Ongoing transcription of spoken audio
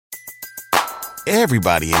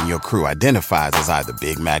Everybody in your crew identifies as either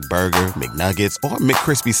Big Mac Burger, McNuggets, or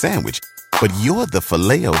McCrispy Sandwich. But you're the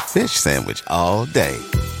Filet-O-Fish Sandwich all day.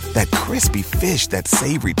 That crispy fish, that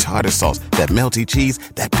savory tartar sauce, that melty cheese,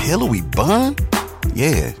 that pillowy bun.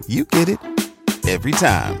 Yeah, you get it. Every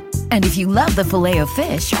time. And if you love the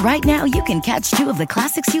Filet-O-Fish, right now you can catch two of the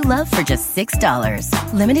classics you love for just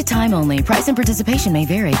 $6. Limited time only. Price and participation may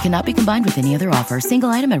vary. Cannot be combined with any other offer. Single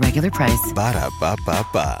item at regular price.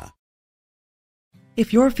 Ba-da-ba-ba-ba.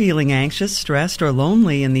 If you're feeling anxious, stressed, or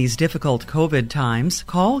lonely in these difficult COVID times,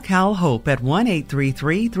 call Cal Hope at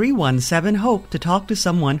 1-833-317-HOPE to talk to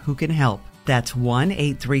someone who can help. That's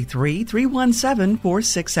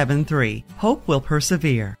 1-833-317-4673. Hope will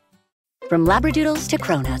persevere. From Labradoodles to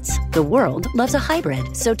Cronuts, the world loves a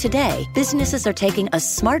hybrid. So today, businesses are taking a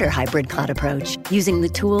smarter hybrid cloud approach using the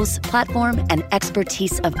tools, platform, and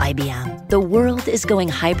expertise of IBM. The world is going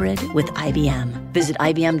hybrid with IBM. Visit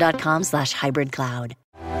IBM.com/hybrid cloud.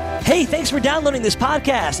 Hey, thanks for downloading this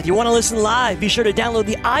podcast. If you want to listen live, be sure to download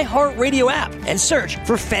the iHeartRadio app and search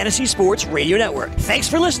for Fantasy Sports Radio Network. Thanks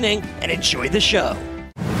for listening and enjoy the show.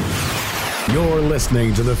 You're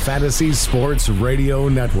listening to the Fantasy Sports Radio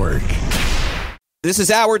Network. This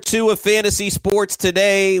is hour 2 of Fantasy Sports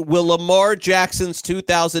Today. Will Lamar Jackson's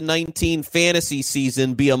 2019 fantasy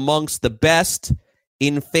season be amongst the best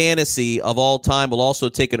in fantasy of all time? We'll also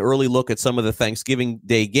take an early look at some of the Thanksgiving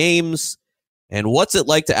Day games and what's it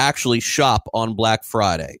like to actually shop on Black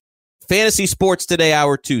Friday. Fantasy Sports Today,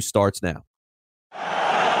 hour 2 starts now.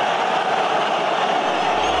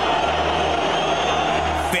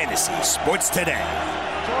 Fantasy Sports Today.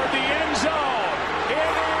 Toward the end zone. It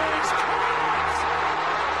is caught.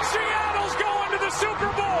 Seattle's going to the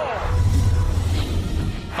Super Bowl.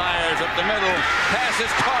 Fires up the middle. Pass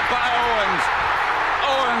is caught by Owens.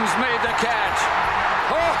 Owens made the catch.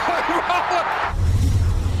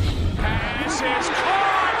 Pass is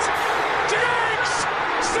caught. Diggs.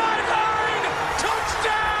 Sideline.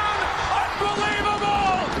 Touchdown.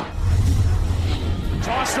 Unbelievable.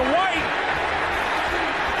 Toss to White.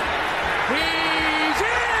 He's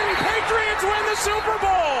in! Patriots win the Super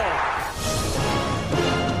Bowl!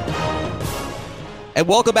 And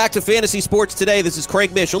welcome back to Fantasy Sports Today. This is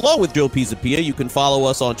Craig Mish, along with Joe Pisapia. You can follow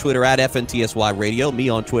us on Twitter at FNTSY Radio, me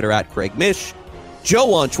on Twitter at Craig Mish,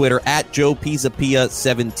 Joe on Twitter at Joe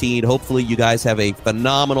Pisapia17. Hopefully you guys have a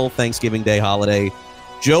phenomenal Thanksgiving Day holiday.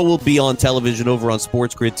 Joe will be on television over on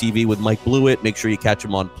Sports Grid TV with Mike Blewett. Make sure you catch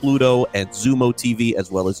him on Pluto and Zumo TV, as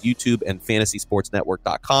well as YouTube and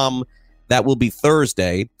FantasySportsNetwork.com. That will be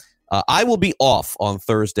Thursday. I will be off on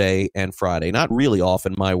Thursday and Friday. Not really off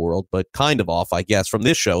in my world, but kind of off, I guess, from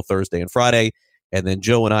this show Thursday and Friday. And then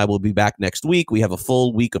Joe and I will be back next week. We have a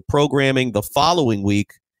full week of programming. The following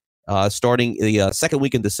week, starting the second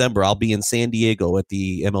week in December, I'll be in San Diego at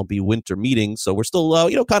the MLB winter meeting. So we're still,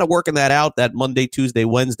 kind of working that out, that Monday, Tuesday,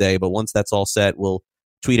 Wednesday. But once that's all set, we'll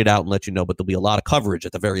tweet it out and let you know. But there'll be a lot of coverage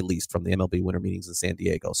at the very least from the MLB winter meetings in San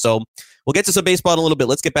Diego. So we'll get to some baseball in a little bit.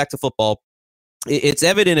 Let's get back to football. It's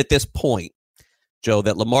evident at this point, Joe,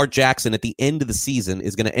 that Lamar Jackson at the end of the season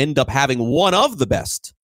is going to end up having one of the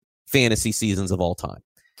best fantasy seasons of all time.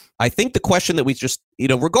 I think the question that we just,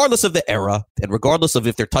 regardless of the era and regardless of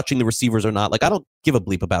if they're touching the receivers or not, I don't give a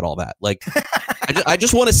bleep about all that. I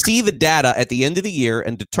just want to see the data at the end of the year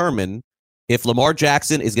and determine if Lamar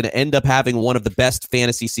Jackson is going to end up having one of the best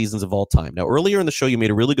fantasy seasons of all time. Now, earlier in the show, you made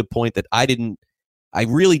a really good point that I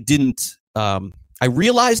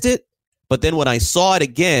realized it, but then when I saw it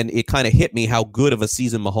again, it kind of hit me how good of a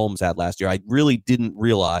season Mahomes had last year. I really didn't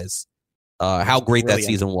realize how great that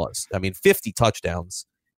season was. 50 touchdowns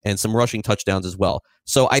and some rushing touchdowns as well.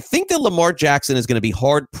 So I think that Lamar Jackson is going to be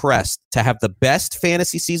hard-pressed to have the best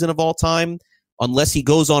fantasy season of all time unless he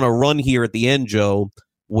goes on a run here at the end, Joe,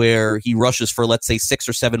 where he rushes for, let's say, 6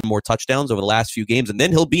 or 7 more touchdowns over the last few games, and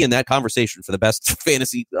then he'll be in that conversation for the best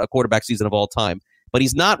fantasy quarterback season of all time. But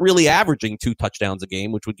he's not really averaging 2 touchdowns a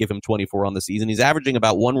game, which would give him 24 on the season. He's averaging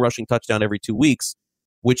about 1 rushing touchdown every 2 weeks,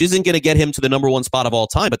 which isn't going to get him to the number 1 spot of all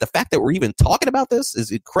time. But the fact that we're even talking about this is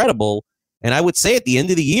incredible. And I would say at the end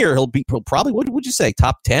of the year, he'll probably, what would you say,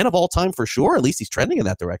 top 10 of all time for sure? At least he's trending in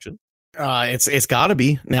that direction. It's got to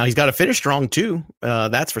be. Now, he's got to finish strong, too.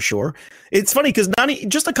 That's for sure. It's funny because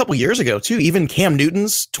just a couple years ago, too, even Cam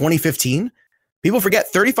Newton's 2015, people forget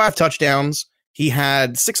 35 touchdowns. He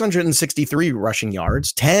had 663 rushing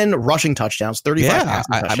yards, 10 rushing touchdowns, 35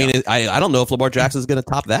 passing touchdowns. I don't know if Lamar Jackson is going to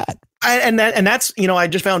top that. And that's, I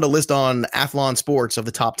just found a list on Athlon Sports of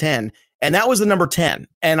the top 10, and that was the number 10.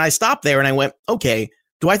 And I stopped there and I went, okay,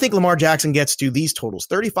 do I think Lamar Jackson gets to these totals?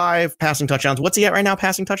 35 passing touchdowns. What's he at right now,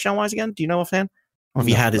 passing touchdown wise again? Do you know offhand? if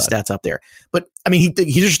he had his stats up there. But I mean,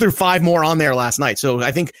 he just threw 5 more on there last night. So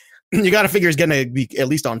I think you got to figure he's going to be at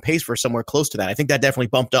least on pace for somewhere close to that. I think that definitely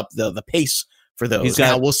bumped up the pace for those.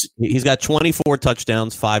 He's got 24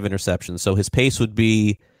 touchdowns, 5 interceptions. So his pace would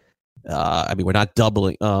be, we're not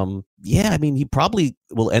doubling. I mean, he probably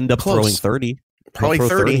will end up throwing 30. Probably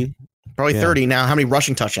 30. Probably 30. Now, how many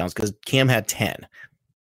rushing touchdowns? Because Cam had 10.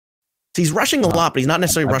 So he's rushing a lot, but he's not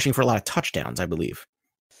necessarily rushing for a lot of touchdowns, I believe.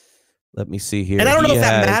 Let me see here. And I don't know if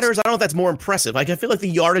that matters. I don't know if that's more impressive. Like, I feel like the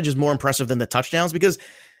yardage is more impressive than the touchdowns because,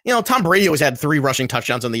 Tom Brady always had 3 rushing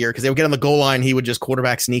touchdowns on the year because they would get on the goal line. He would just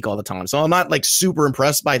quarterback sneak all the time. So I'm not like super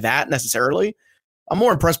impressed by that necessarily. I'm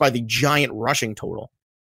more impressed by the giant rushing total.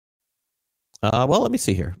 Well, let me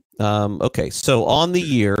see here. Okay, so on the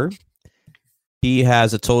year, he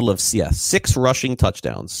has a total of 6 rushing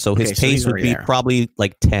touchdowns. So his pace would be probably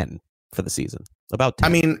like 10 for the season. About 10.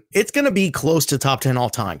 I mean, it's going to be close to top 10 all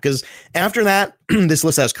time because after that, this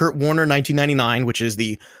list has Kurt Warner, 1999, which is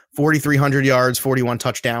the 4,300 yards, 41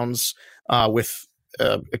 touchdowns with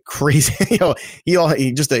a crazy, he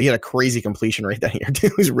had a crazy completion rate that year too.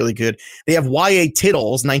 He was really good. They have Y.A.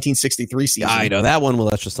 Tittle's 1963 season. I know that one. Well,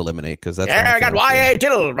 let's just eliminate because that's I got Y.A.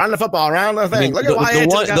 Tittle run the football around the thing. I mean, look at Y.A.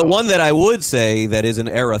 Tittle. The one that I would say that is an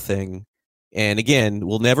era thing. And again,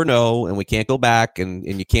 we'll never know, and we can't go back, and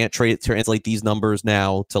you can't translate these numbers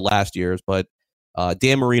now to last year's, but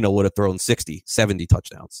Dan Marino would have thrown 60, 70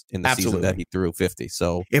 touchdowns in the season that he threw 50.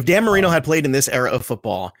 So if Dan Marino had played in this era of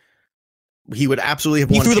football, he would absolutely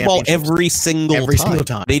have won. He threw the ball every single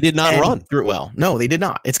time. They did not run. Threw it well. No, they did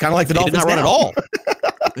not. It's kind of like the Dolphins did not run now. at all.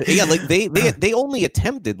 Yeah, like they only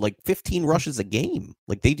attempted like 15 rushes a game.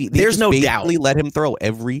 Like they there's no doubt let him throw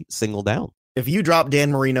every single down. If you drop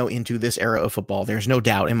Dan Marino into this era of football, there's no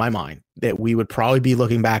doubt in my mind that we would probably be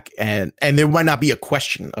looking back and there might not be a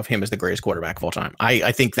question of him as the greatest quarterback of all time.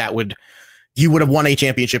 I think you would have won a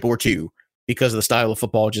championship or 2 because of the style of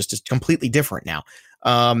football just is completely different now.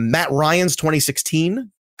 Matt Ryan's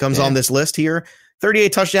 2016 comes on this list here.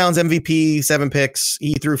 38 touchdowns, MVP, 7 picks.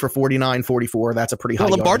 He threw for 49, 44. That's a pretty high.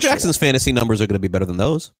 Lamar Jackson's fantasy numbers are going to be better than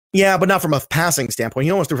those. Yeah, but not from a passing standpoint.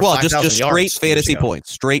 He almost threw for 5,000 just yards. Straight fantasy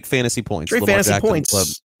points. Straight fantasy points.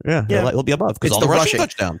 Yeah, he'll be above because all the rushing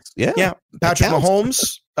touchdowns. Yeah. Patrick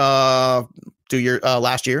Mahomes,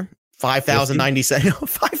 last year, 5,097,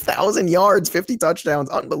 5,000 yards, 50 touchdowns,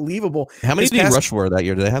 unbelievable. How many did he rush for that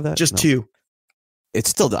year? Do they have that? Just 2. It's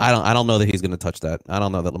still. I don't know that he's going to touch that. I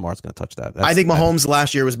don't know that Lamar's going to touch that. I think Mahomes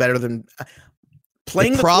last year was better than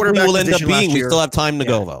playing the probably quarterback will end up position last being. year. We still have time to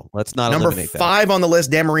go though. Let's not eliminate that. Number 5 on the list,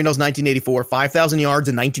 Dan Marino's 1984, 5,000 yards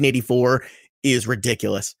in 1984 is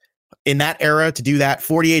ridiculous. In that era, to do that,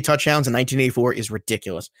 48 touchdowns in 1984 is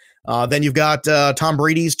ridiculous. Then you've got Tom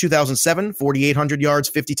Brady's 2007, 4,800 yards,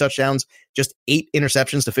 50 touchdowns, just 8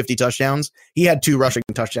 interceptions to 50 touchdowns. He had 2 rushing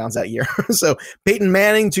touchdowns that year. So Peyton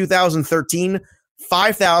Manning, 2013.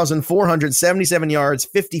 5,477 yards,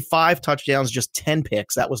 55 touchdowns, just 10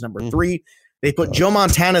 picks. That was number 3. They put Joe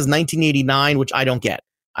Montana's 1989, which I don't get.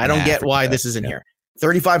 I don't get why this is in here.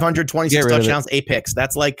 3,526 touchdowns, 8 picks.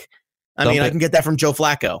 That's like, I can get that from Joe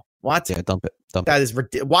Flacco. What? Yeah, dump it. That is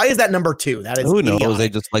why is that number 2? That is who knows? idiotic. They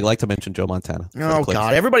just like to mention Joe Montana. Oh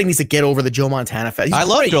God, everybody needs to get over the Joe Montana fact. I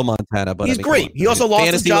love Joe Montana, but he's great. He also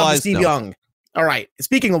lost his job to Steve Young. All right.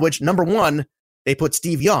 Speaking of which, number 1, they put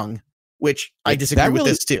Steve Young, which I disagree with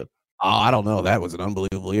this too. Oh, I don't know. That was an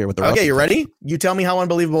unbelievable year with the. Okay, you ready? You tell me how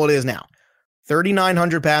unbelievable it is now.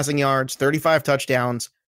 3,900 passing yards, 35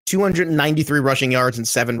 touchdowns, 293 rushing yards, and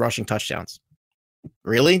 7 rushing touchdowns.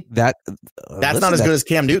 Really? That's not as good as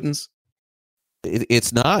Cam Newton's.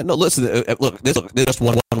 It's not. No, listen. Look, there's just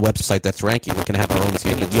one website that's ranking. We can have our own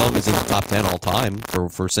opinion. Young is in the top 10 all time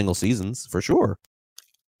for single seasons for sure.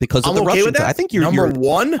 Because of the rushing, I think you're number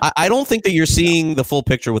 1. I don't think that you're seeing the full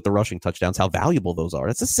picture with the rushing touchdowns. How valuable those are.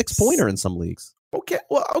 It's a 6-pointer in some leagues. Okay,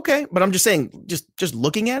 well, okay, but I'm just saying, just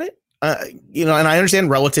looking at it, and I understand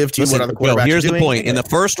relative to what other quarterbacks. Here's are doing. The point: in the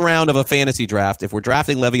first round of a fantasy draft, if we're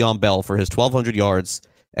drafting Le'Veon Bell for his 1,200 yards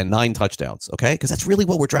and 9 touchdowns, okay, because that's really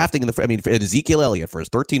what we're drafting for Ezekiel Elliott for his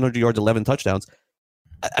 1,300 yards, 11 touchdowns.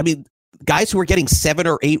 Guys who are getting 7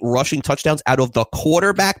 or 8 rushing touchdowns out of the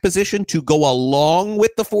quarterback position to go along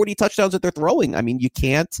with the 40 touchdowns that they're throwing. You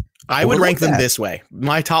can't. I would rank them this way.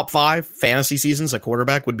 My top 5 fantasy seasons at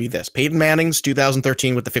quarterback would be this. Peyton Manning's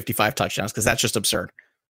 2013 with the 55 touchdowns, because that's just absurd.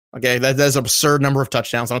 Okay, that's an absurd number of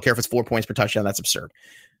touchdowns. I don't care if it's 4 points per touchdown. That's absurd.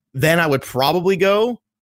 Then I would probably go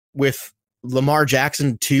with Lamar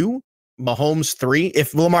Jackson 2, Mahomes 3.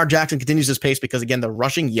 If Lamar Jackson continues his pace, because again, the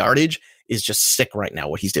rushing yardage is just sick right now,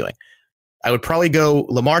 what he's doing. I would probably go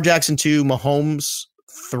Lamar Jackson 2, Mahomes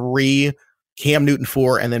 3, Cam Newton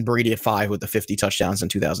 4, and then Brady at 5 with the 50 touchdowns in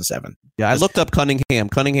 2007. Yeah, I looked up Cunningham.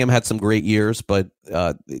 Cunningham had some great years, but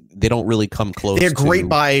they don't really come close. They're great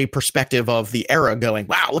by perspective of the era going,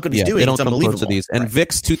 wow, look what he's doing. They don't it's come close to these. And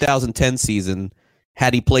Vic's 2010 season,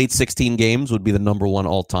 had he played 16 games, would be the number one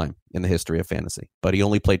all time in the history of fantasy. But he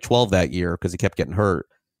only played 12 that year because he kept getting hurt.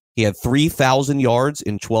 He had 3,000 yards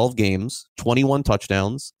in 12 games, 21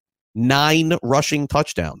 touchdowns, 9 rushing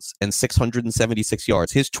touchdowns, and 676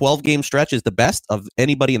 yards. His 12-game stretch is the best of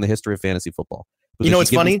anybody in the history of fantasy football. Because you know what's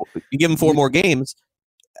funny? You give him 4 more games,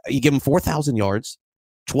 you give him 4,000 yards,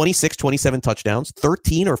 27 touchdowns,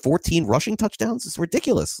 13 or 14 rushing touchdowns. It's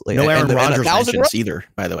ridiculous. No Aaron Rodgers mentions either,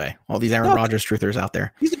 by the way. All these Aaron Rodgers truthers out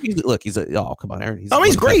there. Come on, Aaron.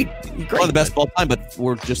 He's great. He's great. One of the best of all time, but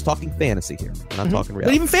we're just talking fantasy here. We're not talking reality.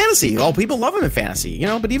 But even fantasy. People love him in fantasy,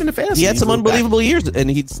 but even in fantasy. He had some unbelievable years, and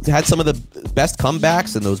he's had some of the best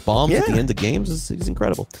comebacks and those bombs at the end of games. He's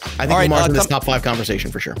incredible. I think Lamar's in this top 5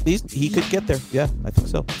 conversation for sure. He could get there. Yeah, I think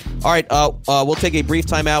so. All right, we'll take a brief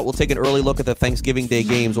timeout. We'll take an early look at the Thanksgiving Day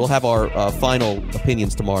games. We'll have our final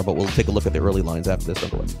opinions tomorrow, but we'll take a look at the early lines after this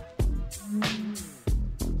underway.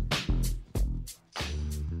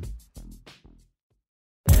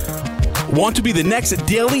 Want to be the next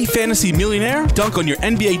daily fantasy millionaire? Dunk on your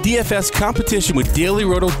NBA DFS competition with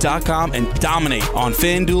DailyRoto.com and dominate on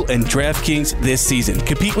FanDuel and DraftKings this season.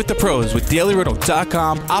 Compete with the pros with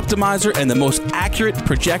DailyRoto.com, Optimizer, and the most accurate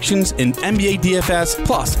projections in NBA DFS,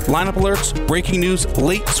 plus lineup alerts, breaking news,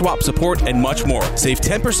 late swap support, and much more. Save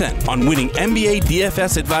 10% on winning NBA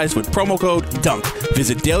DFS advice with promo code DUNK.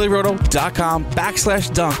 Visit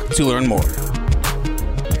DailyRoto.com/dunk to learn more.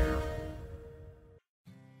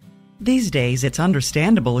 These days, it's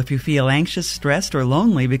understandable if you feel anxious, stressed, or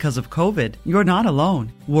lonely because of COVID. You're not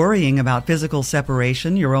alone. Worrying about physical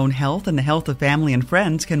separation, your own health, and the health of family and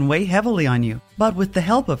friends can weigh heavily on you. But with the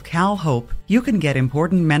help of CalHope, you can get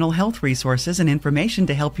important mental health resources and information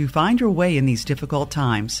to help you find your way in these difficult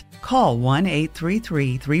times. Call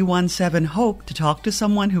 1-833-317-HOPE to talk to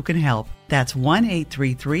someone who can help. That's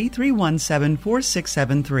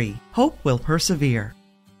 1-833-317-4673. Hope will persevere.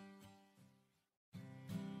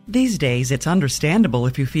 These days, it's understandable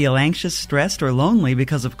if you feel anxious, stressed, or lonely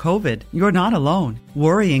because of COVID. You're not alone.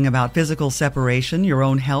 Worrying about physical separation, your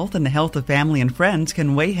own health, and the health of family and friends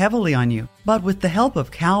can weigh heavily on you. But with the help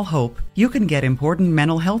of CalHope, you can get important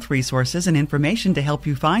mental health resources and information to help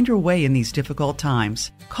you find your way in these difficult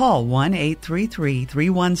times. Call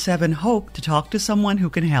 1-833-317-HOPE to talk to someone who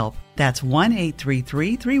can help. That's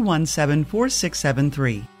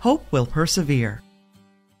 1-833-317-4673. Hope will persevere.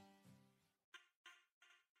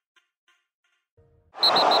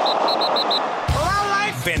 Well, I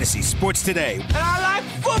like Fantasy Sports Today. And I like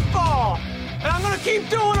football. And I'm going to keep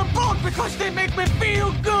doing them both because they make me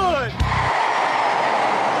feel good.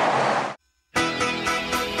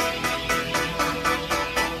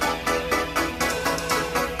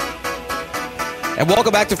 And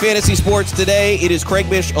welcome back to Fantasy Sports Today. It is Craig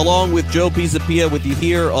Mish along with Joe Pisapia with you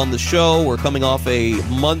here on the show. We're coming off a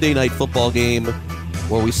Monday Night Football game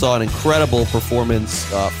where we saw an incredible performance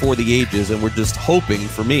for the ages, and we're just hoping,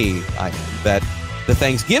 for me, that the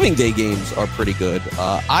Thanksgiving Day games are pretty good.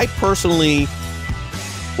 I personally,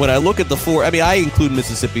 when I look at the four, I include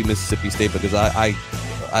Mississippi State because I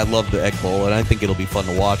love the Egg Bowl, and I think it'll be fun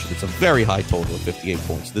to watch. It's a very high total of 58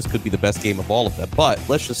 points. This could be the best game of all of them, but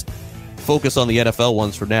let's just focus on the NFL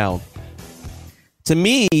ones for now. To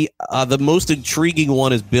me, the most intriguing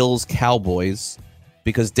one is Bills-Cowboys,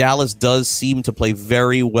 because Dallas does seem to play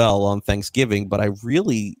very well on Thanksgiving, but I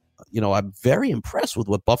really, I'm very impressed with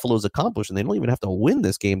what Buffalo's accomplished, and they don't even have to win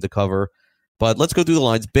this game to cover. But let's go through the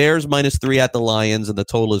lines. Bears -3 at the Lions, and the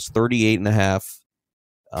total is 38.5.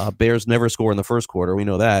 Bears never score in the first quarter. We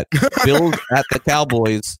know that. Bills at the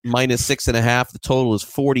Cowboys -6.5. The total is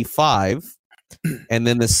 45. And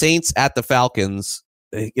then the Saints at the Falcons.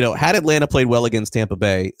 Had Atlanta played well against Tampa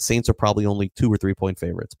Bay, Saints are probably only 2 or 3 point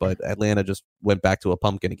favorites, but Atlanta just went back to a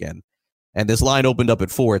pumpkin again. And this line opened up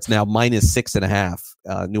at 4. It's now -6.5.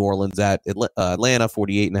 New Orleans at Atlanta,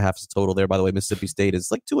 48.5 is the total there. By the way, Mississippi State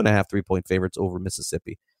is like 2.5 3-point favorites over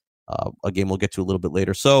Mississippi. A game we'll get to a little bit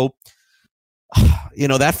later. So,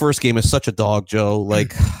 that first game is such a dog, Joe.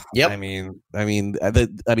 Like, yep.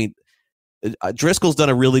 Driscoll's done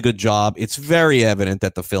a really good job. It's very evident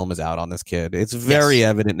that the film is out on this kid. It's very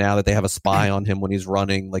evident now that they have a spy on him when he's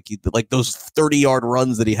running, like those 30-yard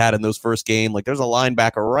runs that he had in those first game. Like, there's a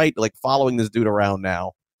linebacker following this dude around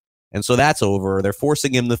now, and so that's over. They're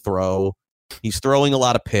forcing him to throw. He's throwing a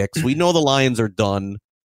lot of picks. We know the Lions are done,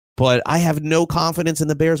 but I have no confidence in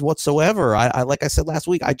the Bears whatsoever. I like I said last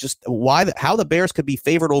week, how the Bears could be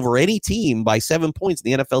favored over any team by 7 points in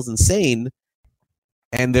the NFL is insane.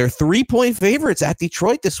 And they're 3-point favorites at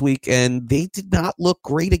Detroit this week, and they did not look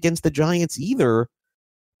great against the Giants either.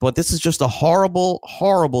 But this is just a horrible,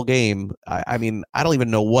 horrible game. I mean, I don't even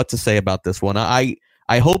know what to say about this one. I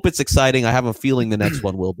hope it's exciting. I have a feeling the next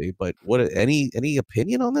one will be. But any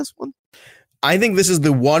opinion on this one? I think this is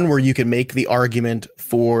the one where you can make the argument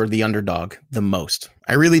for the underdog the most.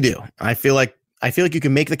 I really do. I feel like you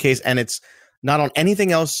can make the case, and it's not on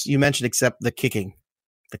anything else you mentioned except the kicking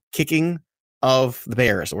of the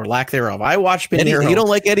Bears or lack thereof. I watched Pinheiro. You don't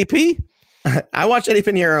like Eddie P? I watched Eddie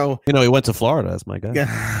Pinheiro. He went to Florida as my guy.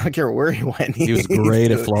 I don't care where he went. He was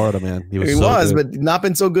great at Florida, man. He was, but not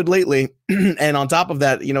been so good lately. And on top of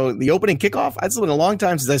that, the opening kickoff, it's been a long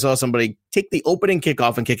time since I saw somebody take the opening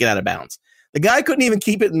kickoff and kick it out of bounds. The guy couldn't even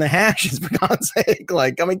keep it in the hashes, for God's sake.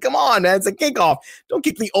 Come on, man. It's a kickoff. Don't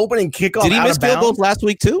kick the opening kickoff out of bounds. Did he miss field goals last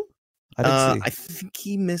week, too? I think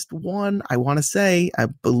he missed one. I want to say, I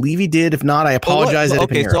believe he did. If not, I apologize.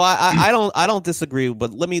 Okay, so I don't disagree,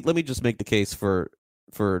 but let me just make the case for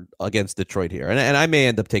against Detroit here, and I may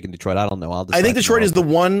end up taking Detroit. I don't know. I think Detroit is the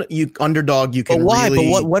one underdog you can. But why?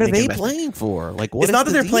 Really but what are they playing for? Like, what? It's not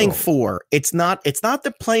that they're playing for. It's not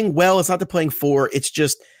they're playing well. It's not they're playing for. It's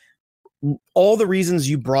just all the reasons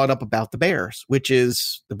you brought up about the Bears, which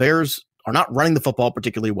is the Bears are not running the football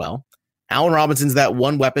particularly well. Allen Robinson's that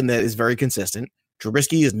one weapon that is very consistent.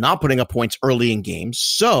 Trubisky is not putting up points early in games.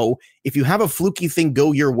 So if you have a fluky thing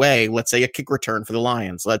go your way, let's say a kick return for the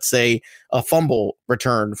Lions, let's say a fumble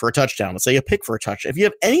return for a touchdown, let's say a pick for a touchdown. If you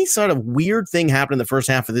have any sort of weird thing happen in the first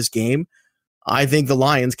half of this game, I think the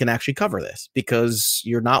Lions can actually cover this because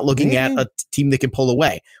you're not looking at a team that can pull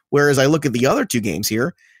away. Whereas I look at the other two games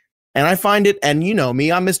here, and I find it, and you know me,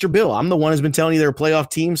 I'm Mr. Bill. I'm the one who's been telling you they're a playoff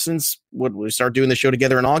team since we started doing the show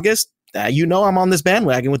together in August. I'm on this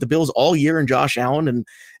bandwagon with the Bills all year, and Josh Allen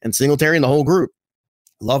and Singletary and the whole group.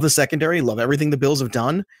 Love the secondary. Love everything the Bills have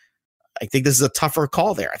done. I think this is a tougher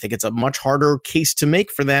call there. I think it's a much harder case to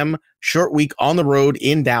make for them. Short week on the road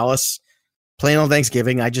in Dallas, playing on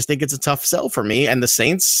Thanksgiving. I just think it's a tough sell for me. And the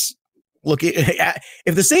Saints, look,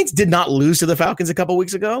 if the Saints did not lose to the Falcons a couple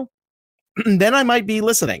weeks ago, then I might be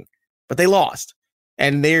listening. But they lost,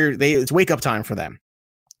 and it's wake up time for them.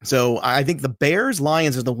 So I think the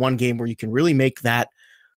Bears-Lions is the one game where you can really make that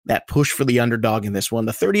push for the underdog in this one.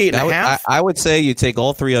 The 38.5. I would say you take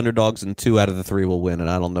all three underdogs and 2 out of the 3 will win, and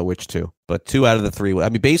I don't know which 2, but 2 out of the 3. I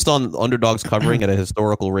mean, based on underdogs covering at a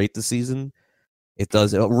historical rate this season, it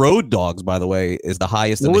does. Road dogs, by the way, is the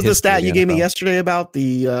highest. What was the stat you gave me yesterday about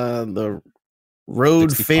the road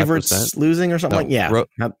 65%. Favorites losing or something?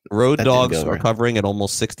 Road dogs are covering at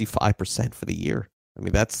almost 65% for the year. I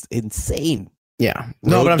mean, that's insane. Yeah.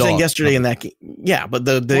 No, but I'm saying yesterday in that game. Yeah, but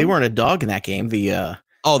they weren't a dog in that game. The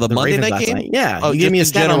Monday night game? Yeah. You gave me a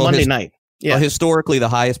stat on Monday night. Yeah. Historically, the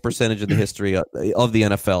highest percentage in the history of the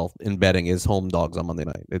NFL in betting is home dogs on Monday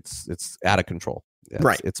night. It's out of control.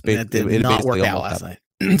 Right. It did not work out last night.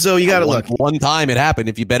 So you got to look. One time it happened.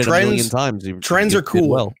 If you bet it a million times, trends are cool.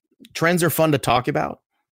 Well. Trends are fun to talk about.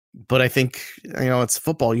 But I think, it's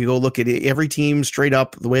football. You go look at every team straight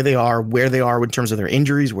up, the way they are, where they are in terms of their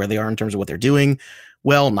injuries, where they are in terms of what they're doing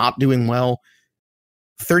well, not doing well.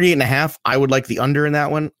 38.5, I would like the under in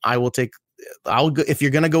that one. If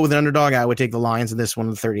you're going to go with an underdog, I would take the Lions in this one,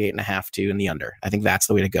 the 38.5 too, in the under. I think that's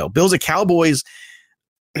the way to go. Bills at Cowboys.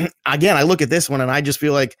 Again, I look at this one and I just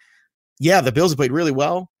feel like, the Bills have played really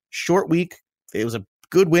well. Short week. It was a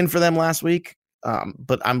good win for them last week.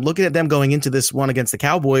 But I'm looking at them going into this one against the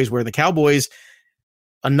Cowboys, where the Cowboys,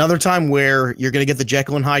 another time where you're going to get the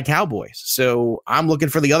Jekyll and Hyde Cowboys. So I'm looking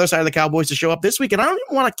for the other side of the Cowboys to show up this week. And I don't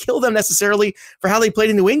even want to kill them necessarily for how they played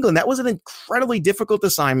in New England. That was an incredibly difficult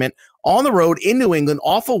assignment on the road in New England,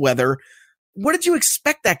 awful weather. What did you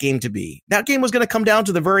expect that game to be? That game was going to come down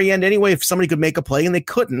to the very end anyway if somebody could make a play, and they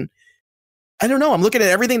couldn't. I don't know. I'm looking at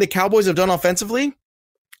everything the Cowboys have done offensively.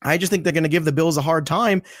 I just think they're going to give the Bills a hard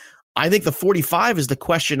time. I think the 45 is the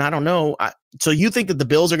question. I don't know. So you think that the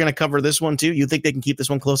Bills are going to cover this one too? You think they can keep this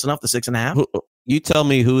one close enough, the 6.5? You tell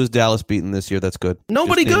me, who is Dallas beating this year that's good?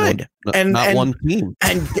 Nobody good. Not one team.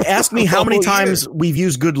 And ask me how many times we've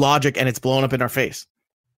used good logic and it's blown up in our face.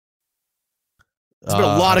 There's been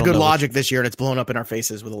a lot of good logic this year, and it's blown up in our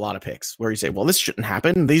faces with a lot of picks where you say, well, this shouldn't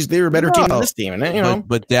happen. They're a better team than this team. And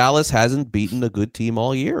But Dallas hasn't beaten a good team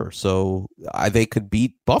all year. So they could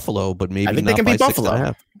beat Buffalo, but maybe not by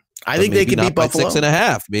 6.5. I think they can beat Buffalo.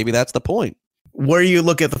 6.5. Maybe that's the point. Where do you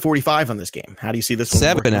look at the 45 on this game? How do you see this one?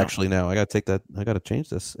 7 actually now. I got to take that. I got to change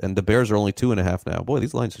this. And the Bears are only 2.5 now. Boy,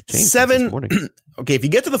 these lines have changed. 7. This morning. Okay, if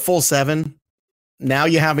you get to the full 7, now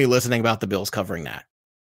you have me listening about the Bills covering that.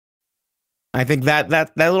 I think that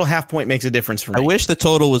little half point makes a difference for me. I wish the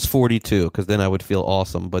total was 42 because then I would feel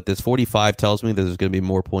awesome. But this 45 tells me that there's going to be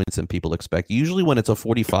more points than people expect. Usually when it's a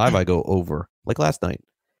 45, I go over, like last night.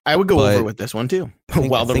 I would go over with this one too.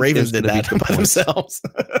 Well, the Ravens did that by themselves.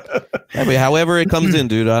 I mean, however it comes in,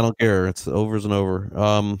 dude, I don't care. It's overs and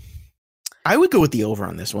over. I would go with the over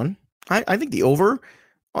on this one. I think the over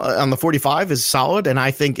on the 45 is solid, and I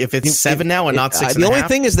think if it's 7 now and not 6, the only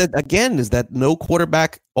thing is that no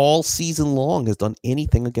quarterback all season long has done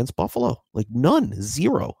anything against Buffalo. Like none,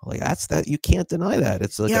 0. Like that you can't deny that.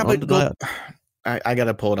 It's like I got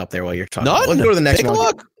to pull it up there while you're talking. None. Let's go to the next one.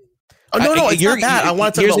 Look. Oh no, it's not that. I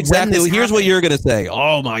want to talk about here's what you're going to say.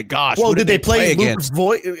 Oh my gosh. Well, did they play against?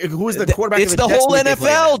 Who was the quarterback? It's the whole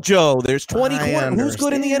NFL, Joe. There's 20 quarterbacks. Who's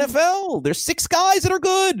good in the NFL? There's 6 guys that are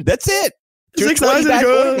good. That's it. 6 guys that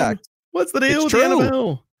are good. What's the deal with the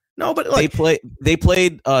NFL? No, but they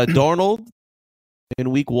played Darnold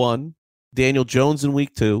in week 1, Daniel Jones in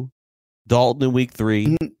week 2, Dalton in week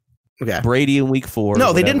 3, Brady in week 4.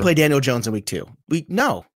 No, they didn't play Daniel Jones in week 2. Oh, it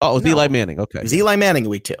was Eli Manning. Okay. It was Eli Manning in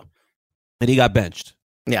week 2. And he got benched.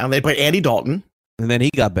 Yeah, and they played Andy Dalton. And then he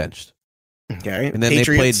got benched. Okay. And then they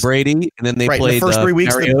played Brady. And then they played the first 3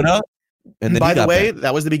 weeks. Mariota, and then by the way,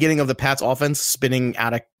 that was the beginning of the Pats offense spinning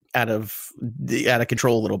out of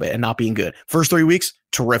control a little bit and not being good. First 3 weeks,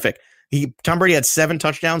 terrific. Tom Brady had 7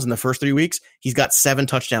 touchdowns in the first 3 weeks. He's got 7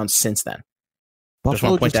 touchdowns since then. Just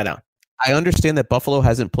want to point that out. I understand that Buffalo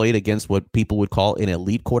hasn't played against what people would call an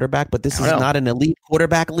elite quarterback, but this is not an elite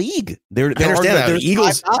quarterback league. I understand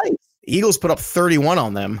that. Eagles put up 31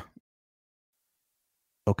 on them.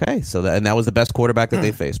 Okay, so that was the best quarterback that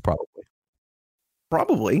they faced,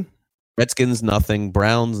 probably. Redskins, nothing.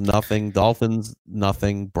 Browns, nothing. Dolphins,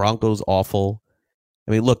 nothing. Broncos, awful.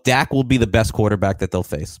 I mean, look, Dak will be the best quarterback that they'll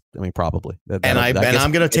face. I mean, probably.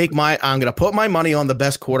 I'm going to put my money on the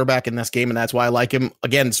best quarterback in this game, and that's why I like him.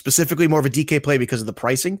 Again, specifically more of a DK play because of the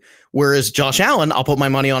pricing. Whereas Josh Allen, I'll put my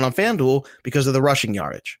money on FanDuel because of the rushing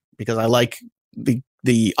yardage, because I like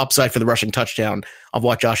the upside for the rushing touchdown of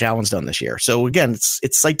what Josh Allen's done this year. So again,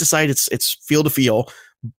 it's site to site, it's field to feel.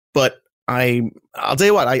 But I'll tell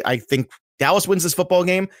you what, I think Dallas wins this football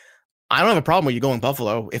game. I don't have a problem with you going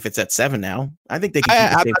Buffalo if it's at 7 now. I think they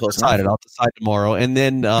can keep it close. I'll decide tomorrow. And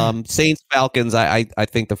then Saints Falcons. I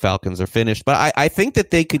think the Falcons are finished, but I think that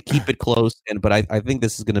they could keep it close. But I think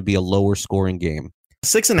this is going to be a lower scoring game.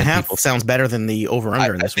 6.5 sounds better than the over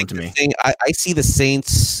under in this one to me. I see the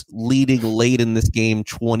Saints leading late in this game,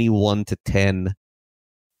 21-10.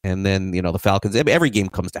 And then, the Falcons, every game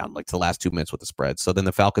comes down like to the last 2 minutes with the spread. So then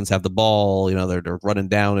the Falcons have the ball, they're running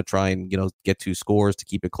down to try and, get 2 scores to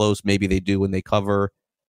keep it close. Maybe they do when they cover.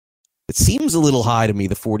 It seems a little high to me,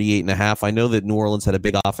 the 48.5. I know that New Orleans had a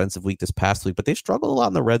big offensive week this past week, but they struggled a lot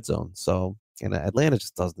in the red zone. So, and Atlanta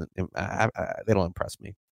just doesn't, they don't impress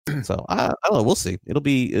me. So I don't know. We'll see. It'll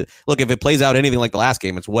be, look, if it plays out anything like the last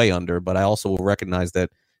game, it's way under, but I also will recognize that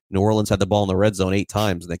New Orleans had the ball in the red zone 8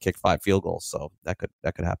 times and they kicked 5 field goals. So that could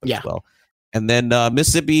happen as well. And then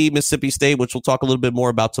Mississippi State, which we'll talk a little bit more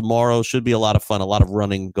about tomorrow, should be a lot of fun, a lot of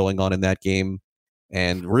running going on in that game.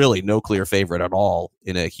 And really no clear favorite at all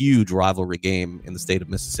in a huge rivalry game in the state of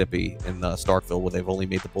Mississippi in Starkville, where they've only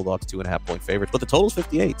made the Bulldogs 2.5-point favorites, but the total's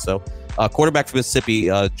 58. So quarterback for Mississippi,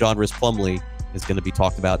 John Rhys Plumlee, is going to be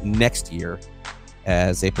talked about next year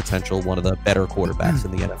as a potential one of the better quarterbacks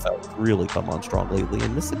in the NFL. It's really come on strong lately.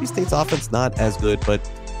 And Mississippi State's offense not as good, but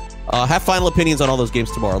have final opinions on all those games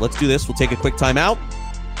tomorrow. Let's do this. We'll take a quick time out.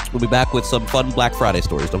 We'll be back with some fun Black Friday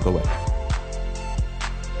stories. Don't go away.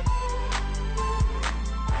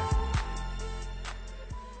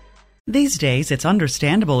 These days, it's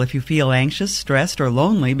understandable if you feel anxious, stressed, or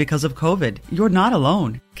lonely because of COVID. You're not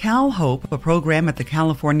alone. CalHope, a program at the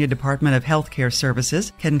California Department of Healthcare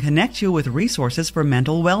Services, can connect you with resources for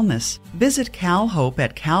mental wellness. Visit CalHope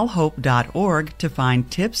at calhope.org to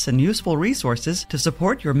find tips and useful resources to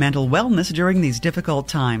support your mental wellness during these difficult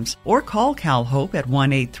times. Or call CalHope at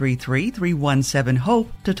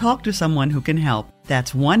 1-833-317-HOPE to talk to someone who can help.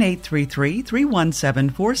 That's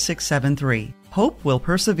 1-833-317-4673. Hope will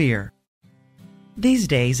persevere. These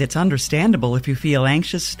days, it's understandable if you feel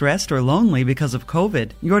anxious, stressed, or lonely because of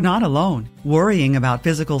COVID. You're not alone. Worrying about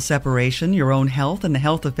physical separation, your own health, and the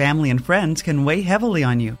health of family and friends can weigh heavily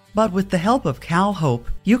on you. But with the help of CalHope,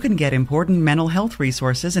 you can get important mental health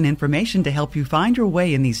resources and information to help you find your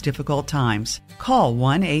way in these difficult times. Call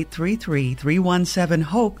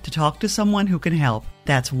 1-833-317-HOPE to talk to someone who can help.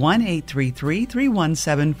 That's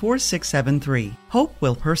 1-833-317-4673. Hope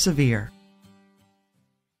will persevere.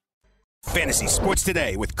 Fantasy Sports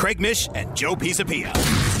Today with Craig Mish and Joe Pisapia.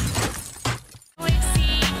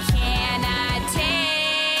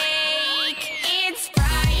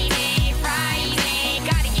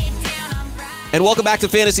 And welcome back to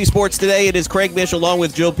Fantasy Sports Today. It is Craig Mish along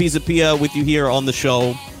with Joe Pisapia with you here on the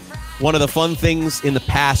show. One of the fun things in the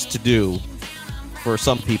past to do for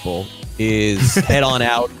some people is head on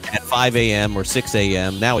out at 5 a.m. or 6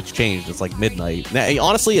 a.m. Now it's changed. It's like midnight. Now,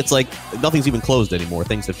 honestly, it's like nothing's even closed anymore.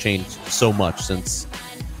 Things have changed so much since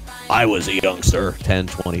I was a youngster 10,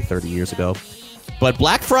 20, 30 years ago. But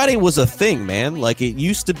Black Friday was a thing, man. Like, it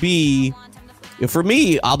used to be... For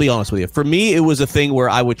me, I'll be honest with you. For me, it was a thing where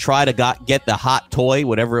I would try to get the hot toy,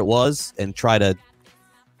 whatever it was, and try to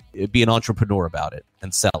be an entrepreneur about it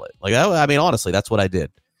and sell it. Like, I mean, honestly, that's what I did.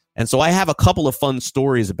 And so I have a couple of fun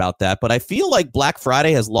stories about that. But I feel like Black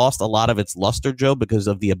Friday has lost a lot of its luster, Joe, because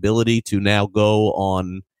of the ability to now go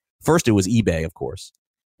on. First, it was eBay, of course.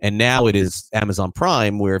 And now it is Amazon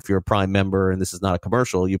Prime, where if you're a Prime member, and this is not a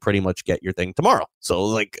commercial, you pretty much get your thing tomorrow. So,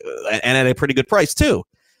 like, and at a pretty good price, too.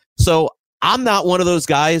 So I'm not one of those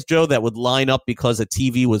guys, Joe, that would line up because a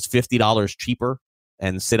TV was $50 cheaper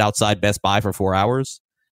and sit outside Best Buy for 4 hours.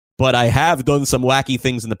 But I have done some wacky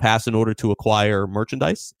things in the past in order to acquire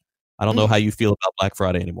merchandise. I don't know how you feel about Black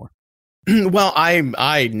Friday anymore. Well,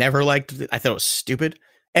 I never liked it. I thought it was stupid.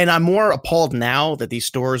 And I'm more appalled now that these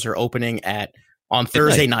stores are opening on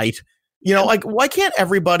Thursday night. You know, like, why can't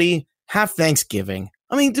everybody have Thanksgiving?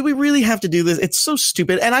 I mean, do we really have to do this? It's so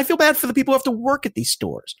stupid. And I feel bad for the people who have to work at these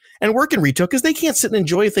stores and work in retail because they can't sit and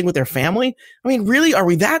enjoy a thing with their family. I mean, really, are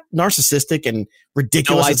we that narcissistic and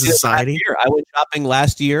ridiculous as a society? I went shopping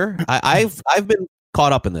last year. I've been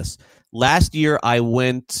caught up in this. Last year, I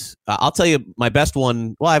went, I'll tell you my best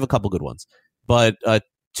one. Well, I have a couple good ones, but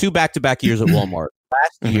 2 back-to-back years at Walmart.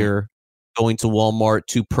 Last year, going to Walmart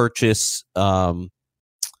to purchase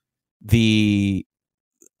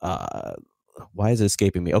why is it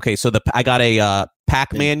escaping me? Okay, so I got a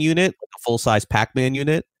Pac-Man unit, a full-size Pac-Man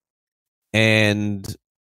unit, and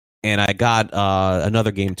I got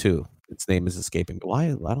another game too. Its name is escaping me. Why?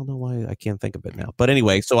 I don't know why I can't think of it now. But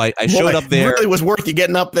anyway, so I showed up there. It really was worth you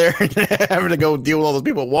getting up there and having to go deal with all those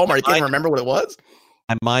people at Walmart. You can't remember what it was?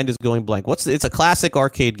 My mind is going blank. It's a classic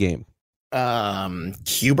arcade game.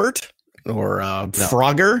 Hubert or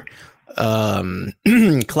Frogger.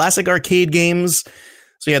 Classic arcade games.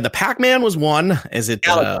 So yeah, the Pac-Man was one. Is it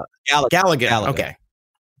Galaga? Okay.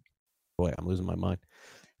 Boy, I'm losing my mind.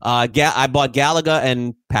 I bought Galaga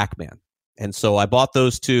and Pac-Man. And so I bought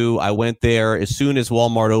those two. I went there as soon as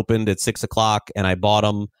Walmart opened at 6:00, and I bought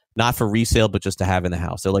them not for resale, but just to have in the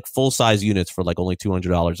house. They're like full-size units for like only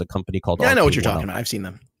 $200. A company called I know what you're talking about. I've seen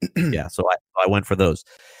them. Yeah, so I went for those.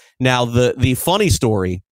 Now, the funny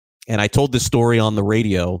story, and I told this story on the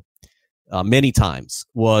radio many times,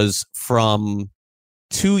 was from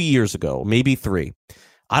 2 years ago, maybe 3.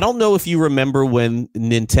 I don't know if you remember when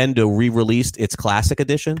Nintendo re-released its Classic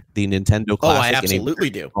Edition, the Nintendo Classic. Oh, I absolutely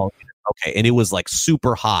do. Okay, and it was like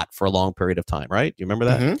super hot for a long period of time, right? Do you remember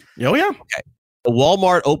that? Mm-hmm. Oh, yeah. Okay. The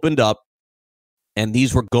Walmart opened up, and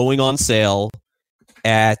these were going on sale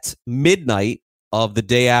at midnight of the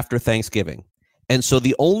day after Thanksgiving. And so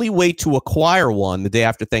the only way to acquire one the day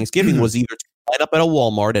after Thanksgiving was either to line up at a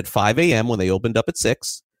Walmart at 5 a.m. when they opened up at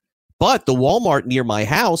 6. But the Walmart near my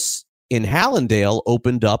house in Hallandale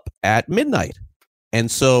opened up at midnight. And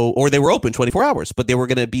so, or they were open 24 hours, but they were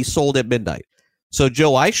going to be sold at midnight. So,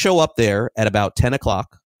 Joe, I show up there at about 10:00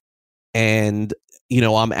 and,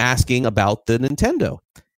 I'm asking about the Nintendo.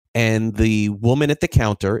 And the woman at the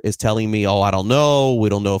counter is telling me, I don't know. We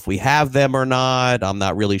don't know if we have them or not. I'm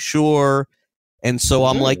not really sure. And so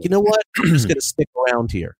I'm like, you know what? I'm just going to stick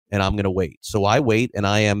around here and I'm going to wait. So I wait, and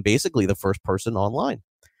I am basically the first person online.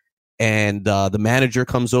 And the manager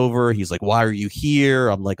comes over. He's like, why are you here?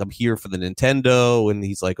 I'm like, I'm here for the Nintendo. And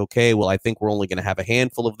he's like, okay, well, I think we're only going to have a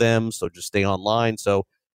handful of them, so just stay online. So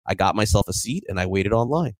I got myself a seat and I waited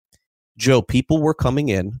online. Joe, people were coming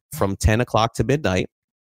in from 10:00 to midnight,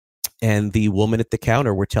 and the woman at the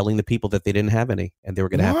counter were telling the people that they didn't have any, and they were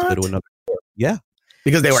going to have to go to another store. Yeah.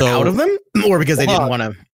 Because they were out of them, or because they didn't want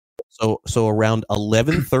to? So around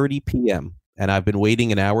 11:30 p.m., and I've been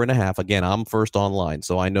waiting an hour and a half. Again, I'm first online,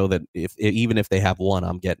 so I know that even if they have one,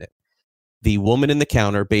 I'm getting it. The woman in the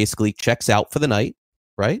counter basically checks out for the night,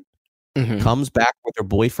 right? Mm-hmm. Comes back with her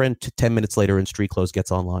boyfriend 10 minutes later in street clothes,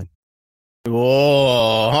 gets online. Oh,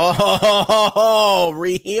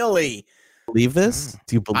 really? Believe this?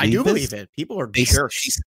 Do you believe I do this? believe it. People are jerks.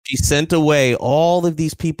 She sent away all of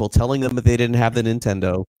these people, telling them that they didn't have the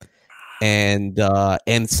Nintendo. And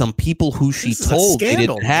some people who she told they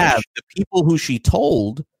didn't have, the people who she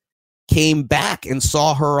told came back and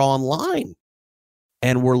saw her online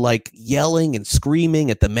and were like yelling and screaming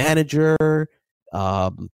at the manager.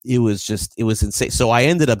 It was insane. So I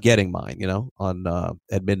ended up getting mine, on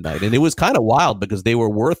at midnight, and it was kind of wild because they were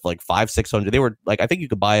worth like $500-$600. They were like, I think you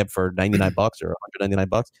could buy it for $99 or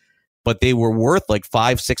 $199, but they were worth like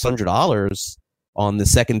 $500-$600 on the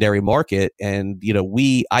secondary market. And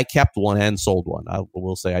I kept one and sold one. I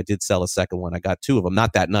will say I did sell a second one. I got two of them,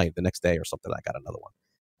 not that night, the next day or something. I got another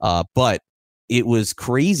one. But it was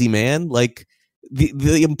crazy, man. Like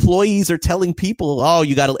the employees are telling people, oh,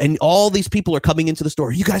 you got to, and all these people are coming into the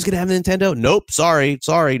store. You guys gonna have a Nintendo? Nope. Sorry.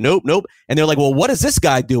 Nope. And they're like, well, what is this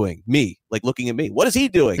guy doing? Me, like looking at me. What is he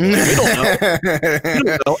doing? Like, we don't know. We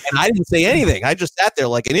don't know. And I didn't say anything. I just sat there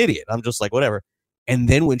like an idiot. I'm just like, whatever. And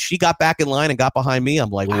then when she got back in line and got behind me, I'm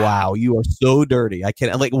like, wow, you are so dirty.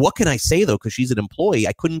 What can I say though? Because she's an employee.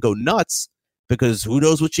 I couldn't go nuts because who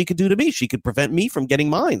knows what she could do to me? She could prevent me from getting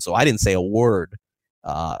mine. So I didn't say a word.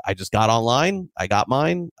 I just got online. I got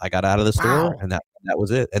mine. I got out of the store, and that was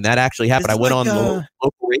it. And that actually happened. I went on the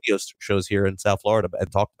local radio shows here in South Florida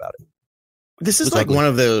and talked about it. This is like one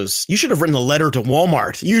of those. You should have written a letter to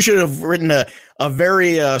Walmart. You should have written a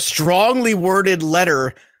very strongly worded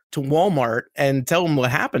letter to Walmart and tell them what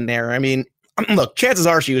happened there. I mean, look, chances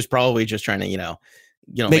are she was probably just trying to,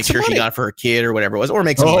 make sure she got it for her kid or whatever it was, or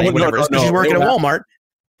make some money, whatever. Because she's working at Walmart.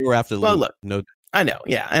 You were after the look, no. I know,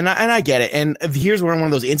 yeah, and I get it. And here's one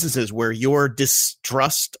of those instances where your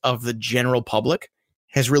distrust of the general public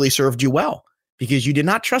has really served you well because you did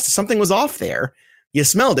not trust that something was off there. You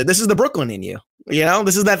smelled it. This is the Brooklyn in you.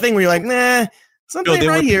 This is that thing where you're like, nah, something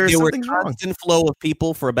right here. Something's wrong. There were constant flow of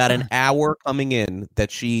people for about an hour coming in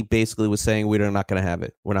that she basically was saying, we're not going to have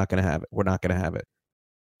it. We're not going to have it. We're not going to have it.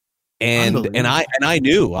 And I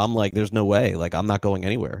knew, I'm like, there's no way. Like, I'm not going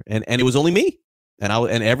anywhere. And it was only me. And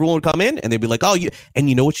everyone would come in and they'd be like, oh, you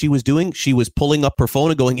know what she was doing? She was pulling up her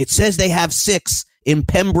phone and going, it says they have 6 in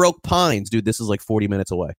Pembroke Pines. Dude, this is like 40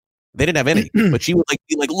 minutes away. They didn't have any, but she would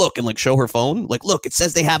be like, look, and like show her phone. Like, look, it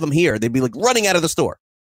says they have them here. They'd be like running out of the store.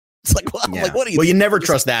 It's like, well, yeah. Like, what are you? Well, you never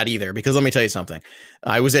trust that either, because let me tell you something.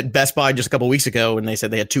 I was at Best Buy just a couple of weeks ago and they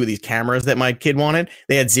said they had 2 of these cameras that my kid wanted.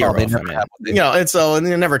 They had 0 of them. And so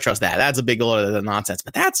you never trust that. That's a big load of the nonsense,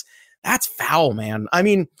 but that's foul, man. I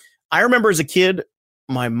mean, I remember as a kid,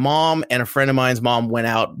 my mom and a friend of mine's mom went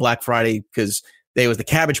out Black Friday because there was the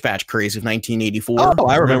Cabbage Patch craze of 1984. Oh,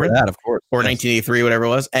 I remember that, of course. Or 1983, whatever it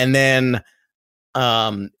was. And then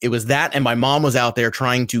it was that, and my mom was out there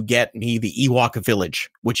trying to get me the Ewok Village,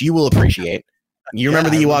 which you will appreciate. You remember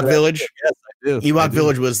the Ewok Village? Yes, I do. Ewok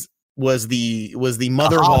Village was the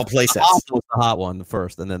mother of all playsets. The Hop was the hot one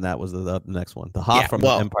first, and then that was the next one. The Hop from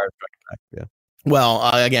Empire Strikes Back. Yeah. Well,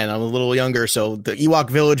 again, I'm a little younger, so the Ewok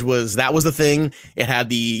Village was the thing. It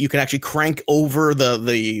had you could actually crank over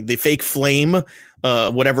the fake flame,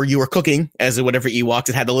 whatever you were cooking as whatever Ewoks.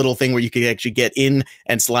 It had the little thing where you could actually get in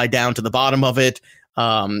and slide down to the bottom of it.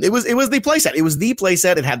 It was the playset. It was the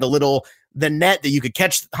playset. It had the net that you could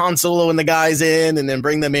catch Han Solo and the guys in, and then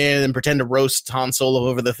bring them in and pretend to roast Han Solo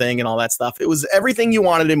over the thing and all that stuff. It was everything you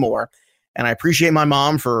wanted and more. And I appreciate my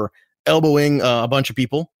mom for elbowing a bunch of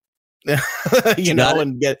people. And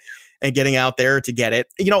getting out there to get it.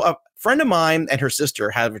 A friend of mine and her sister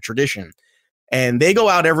have a tradition, and they go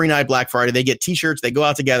out every night Black Friday. They get t-shirts, they go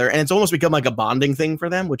out together, and it's almost become like a bonding thing for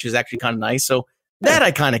them, which is actually kind of nice. So that I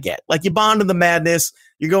kind of get. Like, you bond in the madness,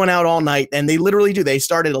 you're going out all night, and they literally do. They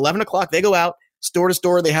start at 11 o'clock, they go out store to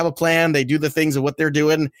store, they have a plan, they do the things of what they're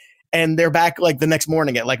doing, and they're back like the next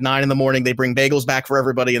morning at like 9 a.m. They bring bagels back for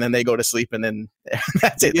everybody, and then they go to sleep, and then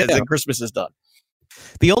that's it. Yeah. Christmas is done.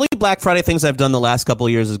 The only Black Friday things I've done the last couple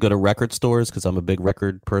of years is go to record stores because I'm a big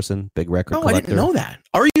record person, big record collector. I didn't know that.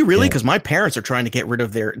 Are you really? Because my parents are trying to get rid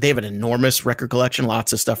of they have an enormous record collection,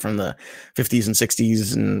 lots of stuff from the 50s and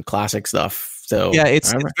 60s and classic stuff. So yeah,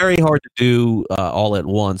 it's very hard to do all at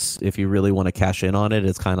once if you really want to cash in on it.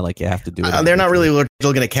 It's kind of like you have to do it. They're not really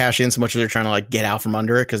still going to cash in so much as they're trying to like get out from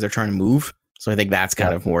under it because they're trying to move. So I think that's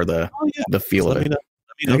kind of more the feel of it.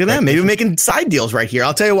 Look at that. Maybe making side deals right here.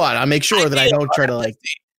 I'll tell you what. I'll make sure that I don't try to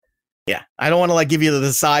I don't want to like give you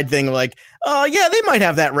the side thing of like, oh yeah, they might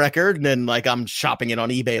have that record, and then like I'm shopping it on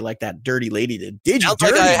eBay like that dirty lady did. Did you? Sounds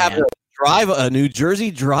like I have a New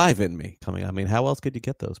Jersey drive in me coming. I mean, how else could you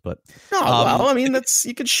get those? But well, I mean,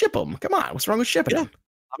 you could ship them. Come on, what's wrong with shipping them?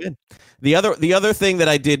 I'm in. The other thing that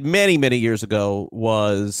I did many years ago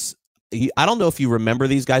was, I don't know if you remember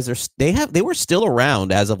these guys. They were still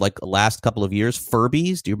around as of like the last couple of years.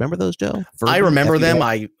 Furbies, do you remember those, Joe? Furbies? I remember them.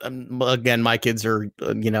 Again, my kids are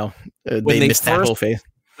they missed that whole phase.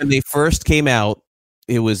 When they first came out,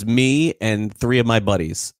 it was me and 3 of my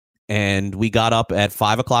buddies, and we got up at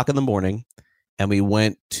 5 o'clock in the morning, and we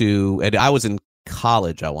went to. And I was in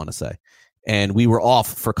college, I want to say, and we were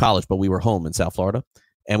off for college, but we were home in South Florida,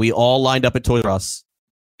 and we all lined up at Toys R Us.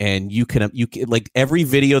 And you can like every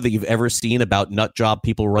video that you've ever seen about nut job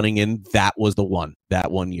people running in, that was the one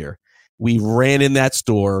that 1 year. We ran in that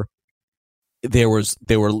store. They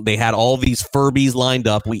had all these Furbies lined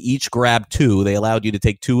up. We each grabbed 2. They allowed you to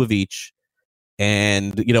take 2 of each.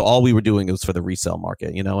 And, all we were doing was for the resale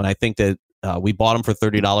market, and I think that we bought them for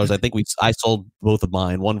 $30. I think I sold both of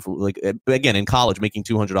mine. One for again, in college, making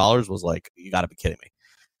 $200 was like, you gotta be kidding me.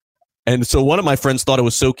 And so one of my friends thought it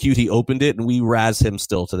was so cute, he opened it, and we razz him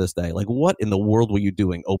still to this day. Like, what in the world were you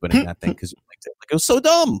doing opening that thing? Because it was so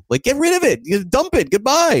dumb. Like, get rid of it. You dump it.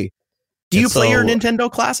 Goodbye. Do you play your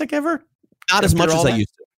Nintendo Classic ever? Not as much as I used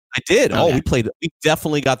to. I did. Okay. We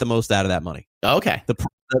definitely got the most out of that money. Okay.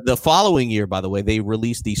 The following year, by the way, they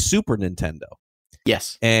released the Super Nintendo.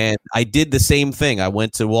 Yes. And I did the same thing. I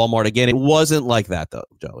went to Walmart again. It wasn't like that, though,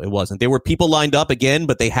 Joe. It wasn't. There were people lined up again,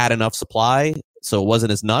 but they had enough supply, so it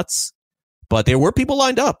wasn't as nuts. But there were people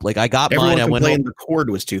lined up. Like, I got Everyone mine. I went home. The cord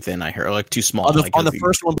was too thin, I heard, or like too small. On the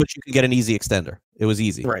first one, but you could get an easy extender. It was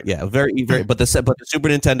easy. Right. Yeah, very. But the Super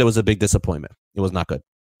Nintendo was a big disappointment. It was not good.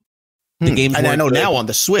 The games. And I know now on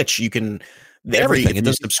the Switch you can everything. If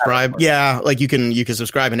you subscribe. Yeah, like you can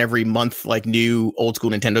subscribe, and every month like new old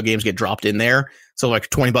school Nintendo games get dropped in there. So like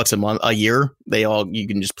 $20 a year, you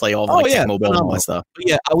can just play all the Mobile and all that stuff.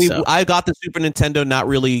 Yeah, I got the Super Nintendo. Not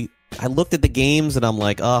really. I looked at the games and I'm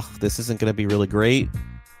like, oh, this isn't going to be really great.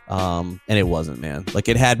 And it wasn't, man. Like,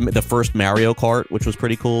 it had the first Mario Kart, which was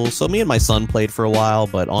pretty cool. So me and my son played for a while,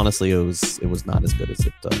 but honestly, it was not as good as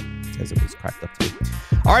it was cracked up to be.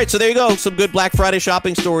 All right, so there you go. Some good Black Friday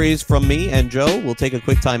shopping stories from me and Joe. We'll take a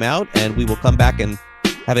quick time out, and we will come back and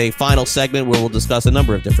have a final segment where we'll discuss a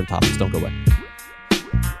number of different topics. Don't go away.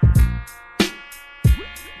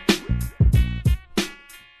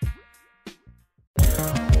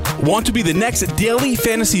 Want to be the next daily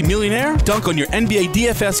fantasy millionaire? Dunk on your NBA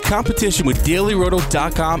DFS competition with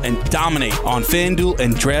DailyRoto.com and dominate on FanDuel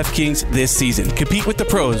and DraftKings this season. Compete with the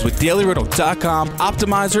pros with DailyRoto.com,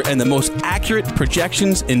 Optimizer, and the most accurate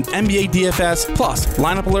projections in NBA DFS, plus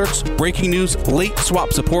lineup alerts, breaking news, late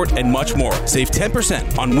swap support, and much more. Save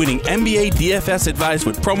 10% on winning NBA DFS advice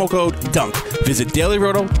with promo code DUNK. Visit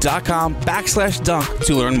DailyRoto.com/dunk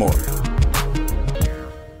to learn more.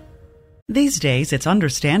 These days, it's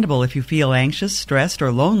understandable if you feel anxious, stressed,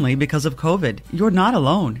 or lonely because of COVID. You're not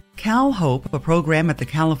alone. CalHOPE, a program at the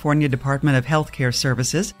California Department of Healthcare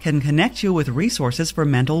Services, can connect you with resources for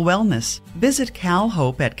mental wellness. Visit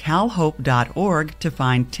CalHOPE at calhope.org to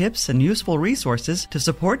find tips and useful resources to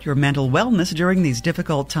support your mental wellness during these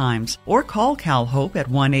difficult times. Or call CalHOPE at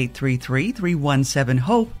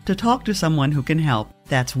 1-833-317-HOPE to talk to someone who can help.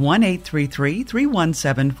 That's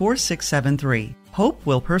 1-833-317-4673. Hope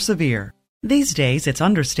will persevere. These days, it's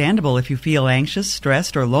understandable if you feel anxious,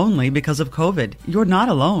 stressed, or lonely because of COVID. You're not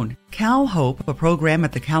alone. CalHOPE, a program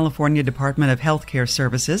at the California Department of Healthcare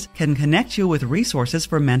Services, can connect you with resources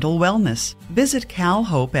for mental wellness. Visit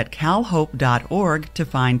CalHOPE at calhope.org to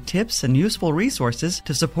find tips and useful resources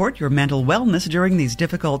to support your mental wellness during these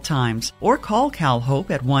difficult times. Or call CalHOPE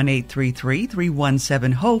at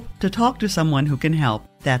 1-833-317-HOPE to talk to someone who can help.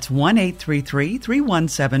 That's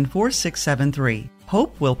 1-833-317-4673.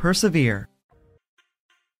 Hope will persevere.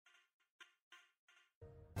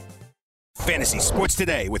 Fantasy Sports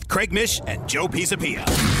Today with Craig Mish and Joe Pisapia.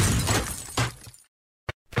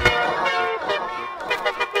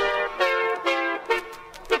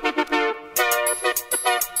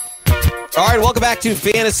 All right, welcome back to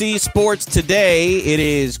Fantasy Sports Today. It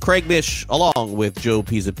is Craig Mish along with Joe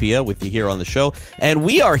Pisapia with you here on the show. And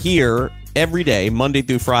we are here every day, Monday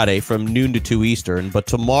through Friday from noon to 2 Eastern. But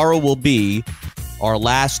tomorrow will be our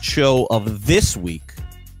last show of this week,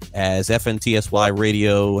 as FNTSY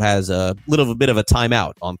Radio has a little bit of a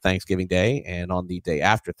timeout on Thanksgiving Day and on the day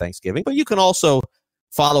after Thanksgiving. But you can also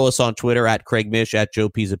follow us on Twitter at Craig Mish, at Joe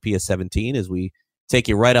Pisapia 17, as we take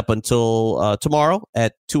you right up until tomorrow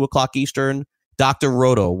at 2 o'clock Eastern. Dr.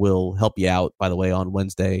 Roto will help you out, by the way, on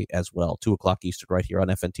Wednesday as well, 2 o'clock Eastern, right here on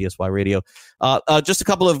FNTSY Radio. Just a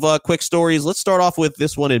couple of quick stories. Let's start off with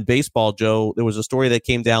this one in baseball, Joe. There was a story that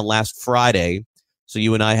came down last Friday. So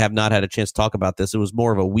you and I have not had a chance to talk about this. It was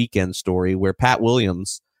more of a weekend story where Pat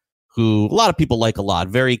Williams, who a lot of people like a lot,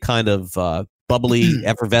 very kind of bubbly,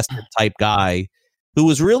 effervescent type guy, who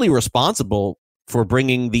was really responsible for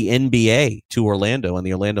bringing the NBA to Orlando and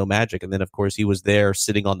the Orlando Magic. And then, of course, he was there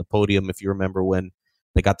sitting on the podium, if you remember, when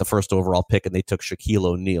they got the first overall pick and they took Shaquille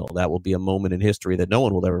O'Neal. That will be a moment in history that no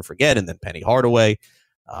one will ever forget. And then Penny Hardaway.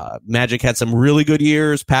 Magic had some really good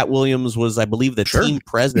years. Pat Williams was, I believe, the team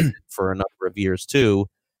president for a number of years, too.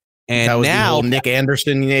 And that was now the whole Nick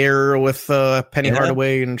Anderson era with Penny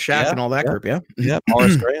Hardaway and Shaq and all that group. Yeah.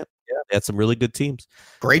 Horace Grant. Yeah, they had some really good teams.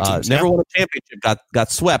 Great teams. Never won a championship.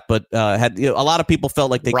 Got swept, but had a lot of people felt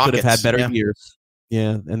like they could have had better years.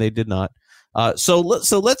 Yeah, and they did not. So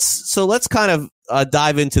let's kind of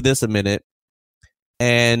dive into this a minute.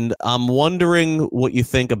 And I'm wondering what you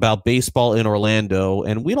think about baseball in Orlando.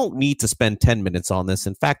 And we don't need to spend 10 minutes on this.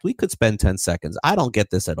 In fact, we could spend 10 seconds. I don't get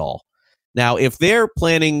this at all. Now, if the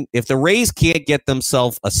Rays can't get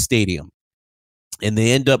themselves a stadium and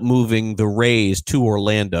they end up moving the Rays to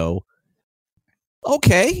Orlando,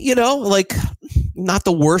 okay, not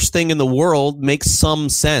the worst thing in the world, makes some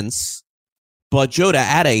sense. But Joe, to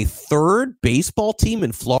add a third baseball team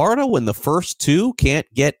in Florida when the first two can't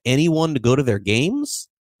get anyone to go to their games,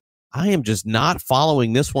 I am just not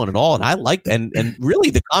following this one at all. And I like and really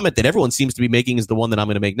the comment that everyone seems to be making is the one that I'm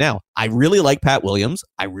going to make now. I really like Pat Williams.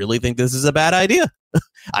 I really think this is a bad idea.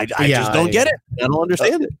 I just don't get it. I don't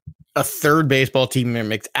understand it. A third baseball team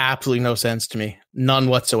makes absolutely no sense to me. None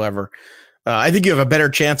whatsoever. I think you have a better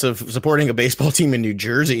chance of supporting a baseball team in New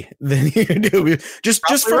Jersey than you do just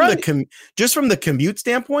from the commute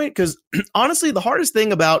standpoint. Because honestly, the hardest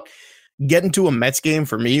thing about getting to a Mets game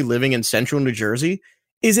for me living in central New Jersey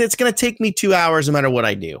is it's going to take me 2 hours no matter what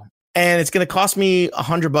I do. And it's going to cost me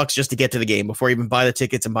 $100 just to get to the game before I even buy the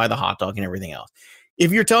tickets and buy the hot dog and everything else.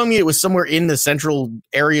 If you're telling me it was somewhere in the central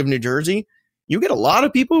area of New Jersey, you get a lot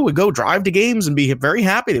of people who would go drive to games and be very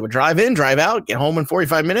happy. They would drive in, drive out, get home in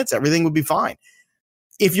 45 minutes. Everything would be fine.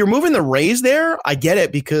 If you're moving the Rays there, I get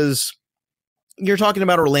it because you're talking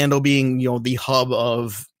about Orlando being, the hub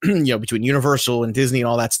of, between Universal and Disney and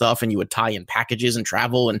all that stuff. And you would tie in packages and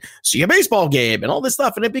travel and see a baseball game and all this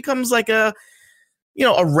stuff. And it becomes like a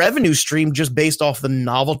revenue stream just based off the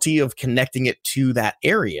novelty of connecting it to that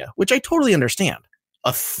area, which I totally understand.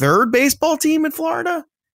 A third baseball team in Florida?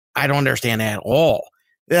 I don't understand at all.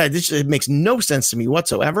 It makes no sense to me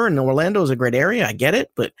whatsoever. And Orlando is a great area. I get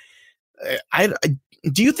it. But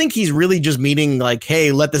do you think he's really just meaning like,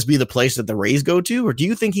 hey, let this be the place that the Rays go to? Or do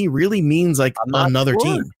you think he really means like another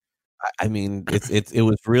team? I mean, it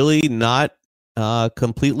was really not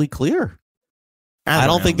completely clear. I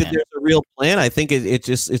don't think that there's a real plan. I think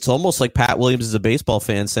it's almost like Pat Williams is a baseball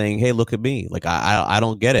fan saying, hey, look at me. Like, I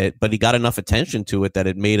don't get it. But he got enough attention to it that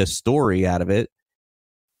it made a story out of it.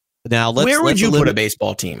 Now, where would you put a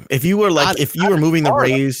baseball team if you were moving the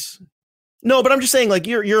Rays? No, but I'm just saying, like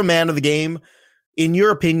you're a man of the game. In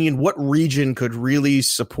your opinion, what region could really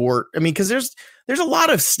support? I mean, because there's a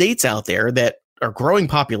lot of states out there that are growing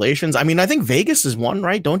populations. I mean, I think Vegas is one,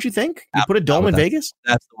 right? Don't you think? You put a dome in Vegas?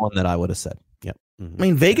 That's the one that I would have said. Yep. Mm-hmm. I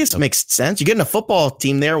mean, Vegas makes sense. You're getting a football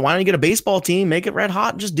team there. Why don't you get a baseball team? Make it red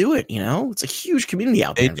hot and just do it. It's a huge community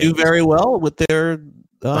out there. They do very well with their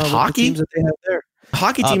hockey teams that they have there.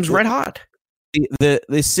 Hockey team's red hot.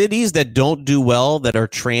 The cities that don't do well, that are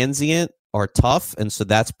transient, are tough, and so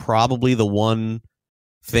that's probably the one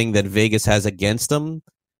thing that Vegas has against them.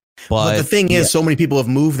 But the thing is, so many people have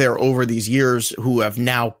moved there over these years who have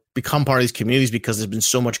now become part of these communities because there's been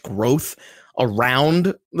so much growth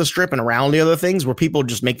around the Strip and around the other things where people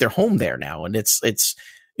just make their home there now, and it's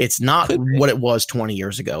not what it was 20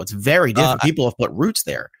 years ago. It's very different. People have put roots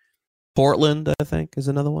there. Portland, I think, is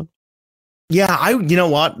another one. Yeah, you know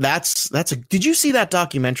what? Did you see that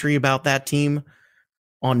documentary about that team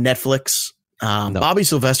on Netflix? No. Bobby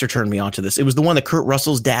Sylvester turned me on to this. It was the one that Kurt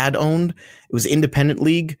Russell's dad owned. It was Independent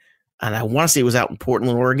League, and I want to say it was out in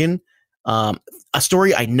Portland, Oregon. A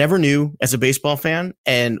story I never knew as a baseball fan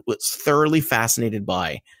and was thoroughly fascinated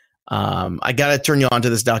by. I got to turn you on to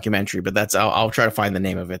this documentary, but I'll try to find the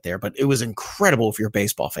name of it there. But it was incredible if you're a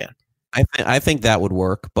baseball fan. I think that would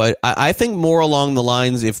work, but I think more along the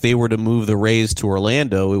lines, if they were to move the Rays to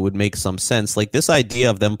Orlando, it would make some sense. Like this idea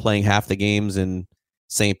of them playing half the games in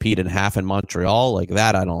St. Pete and half in Montreal, like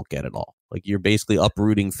that, I don't get at all. Like you're basically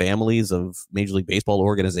uprooting families of Major League Baseball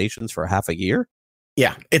organizations for half a year.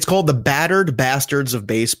 Yeah, it's called The Battered Bastards of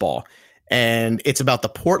Baseball, and it's about the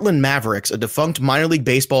Portland Mavericks, a defunct minor league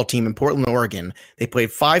baseball team in Portland, Oregon. They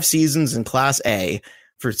played 5 seasons in Class A.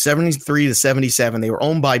 For 73 to 77, they were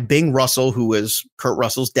owned by Bing Russell, who was Kurt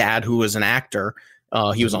Russell's dad, who was an actor.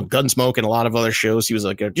 He was on Gunsmoke and a lot of other shows. He was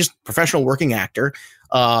like a just professional working actor.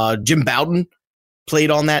 Jim Bowden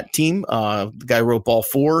played on that team. The guy who wrote Ball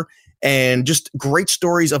 4, and just great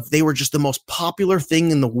stories of they were just the most popular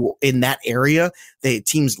thing in that area.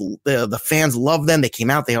 The fans loved them. They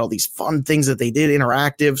came out. They had all these fun things that they did,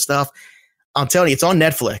 interactive stuff. I'm telling you, it's on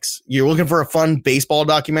Netflix. You're looking for a fun baseball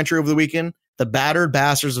documentary over the weekend? The Battered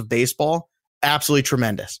Bastards of Baseball, absolutely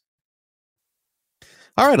tremendous.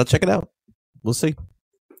 All right, I'll check it out. We'll see.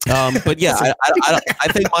 But yeah,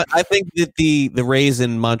 I think that the Rays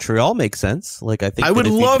in Montreal make sense. Like I think I would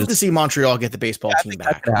love to see Montreal get the baseball team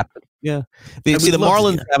back. Yeah, the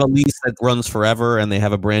Marlins have a lease that runs forever, and they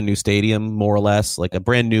have a brand new stadium, more or less, like a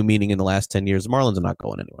brand new, meaning in the last 10 years. The Marlins are not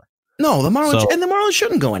going anywhere. No, the Marlins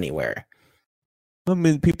shouldn't go anywhere. I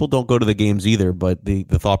mean, people don't go to the games either, but the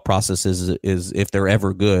thought process is if they're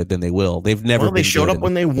ever good, then they will. They've never. Well, they showed up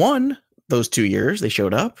when they won those 2 years. They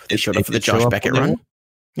showed up. They showed up for the Josh Beckett run.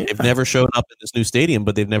 Yeah. They've never shown up in this new stadium,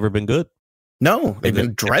 but they've never been good. No, they've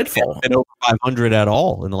been dreadful. They've been over 500 at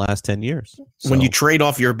all in the last 10 years. So. When you trade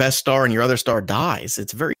off your best star and your other star dies,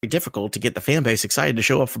 it's very difficult to get the fan base excited to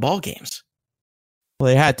show up for ball games. Well,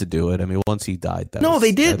 they had to do it. I mean, once he died.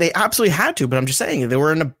 They did. They absolutely had to. But I'm just saying they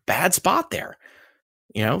were in a bad spot there.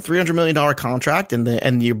 You know, $300 million contract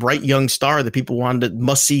and your bright young star that people wanted,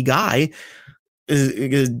 must see guy,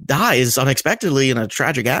 dies unexpectedly in a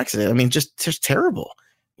tragic accident. I mean, just terrible.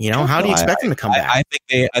 You know, how do you expect him to come back?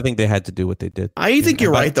 I think they had to do what they did. I think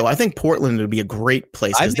you're right, though. I think Portland would be a great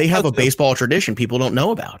place because they have a baseball tradition people don't know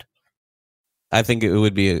about. I think it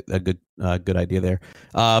would be a good idea there.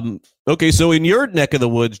 Okay, so in your neck of the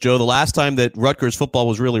woods, Joe, the last time that Rutgers football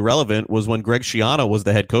was really relevant was when Greg Schiano was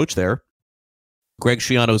the head coach there. Greg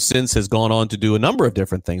Schiano since has gone on to do a number of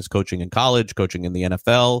different things, coaching in college, coaching in the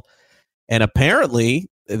NFL, and apparently,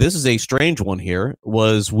 this is a strange one here,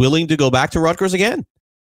 was willing to go back to Rutgers again.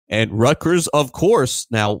 And Rutgers, of course,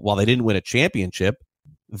 now, while they didn't win a championship,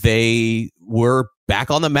 they were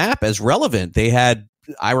back on the map as relevant. They had,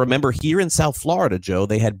 I remember here in South Florida, Joe,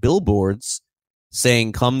 they had billboards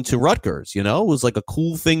saying, come to Rutgers. You know, it was like a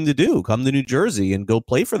cool thing to do. Come to New Jersey and go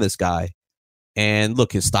play for this guy. And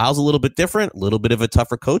look, his style's a little bit different, a little bit of a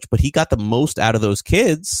tougher coach, but he got the most out of those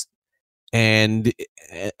kids. And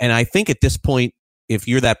I think at this point, if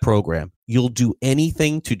you're that program, you'll do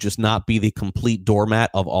anything to just not be the complete doormat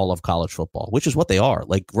of all of college football, which is what they are.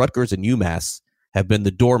 Like Rutgers and UMass have been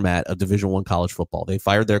the doormat of Division I college football. They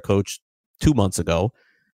fired their coach 2 months ago.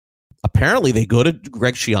 Apparently, they go to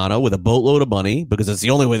Greg Schiano with a boatload of money because it's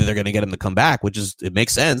the only way that they're going to get him to come back, which is, it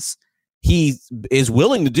makes sense. He is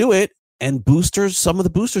willing to do it. And some of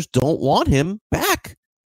the boosters don't want him back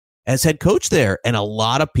as head coach there. And a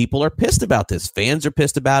lot of people are pissed about this. Fans are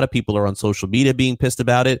pissed about it. People are on social media being pissed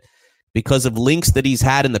about it because of links that he's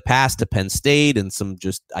had in the past to Penn State and some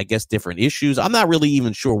just, I guess, different issues. I'm not really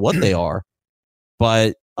even sure what they are,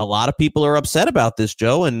 but a lot of people are upset about this,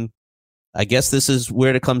 Joe. And I guess this is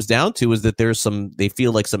where it comes down to, is that they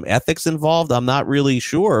feel like some ethics involved. I'm not really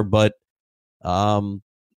sure, but,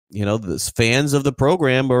 you know, the fans of the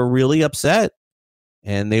program are really upset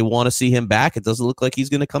and they want to see him back. It doesn't look like he's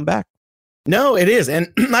going to come back. No, it is.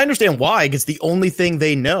 And I understand why. It's the only thing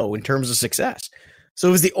they know in terms of success. So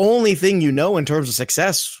if it's the only thing you know in terms of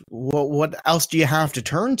success, what else do you have to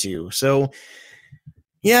turn to? So,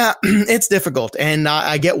 yeah, it's difficult. And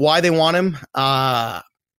I get why they want him. I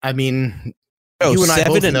mean, you and I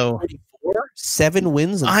both know. 7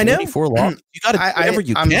 wins and 24 losses. You got to do whatever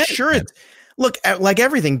you can. I'm sure it's. Look, like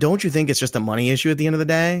everything, don't you think it's just a money issue at the end of the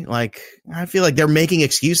day? Like, I feel like they're making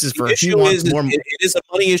excuses for it is a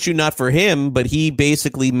money issue, not for him, but he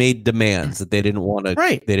basically made demands that they didn't want to.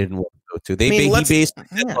 Right. They didn't want to go to. He basically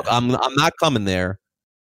said, look, I'm not coming there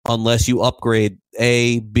unless you upgrade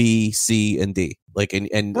A, B, C, and D. Like,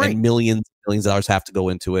 and millions of dollars have to go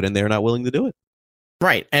into it, and they're not willing to do it.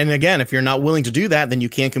 Right. And again, if you're not willing to do that, then you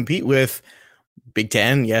can't compete with Big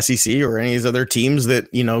Ten, the SEC, or any of these other teams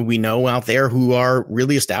that, you know, we know out there who are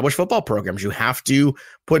really established football programs. You have to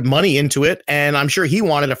put money into it. And I'm sure he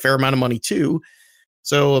wanted a fair amount of money too.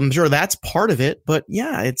 So I'm sure that's part of it. But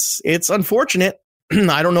yeah, it's unfortunate.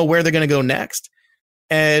 I don't know where they're going to go next.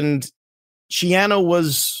 And Schiano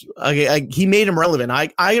was, he made him relevant.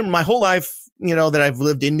 I my whole life, you know, that I've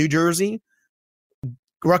lived in New Jersey,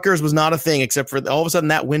 Rutgers was not a thing, except for all of a sudden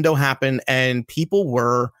that window happened and people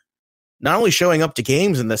were not only showing up to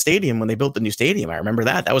games in the stadium when they built the new stadium. I remember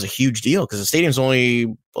that was a huge deal because the stadium's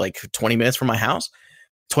only like 20 minutes from my house,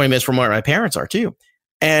 20 minutes from where my parents are too.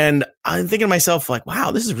 And I'm thinking to myself, like,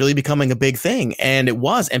 wow, this is really becoming a big thing. And it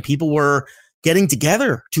was, and people were getting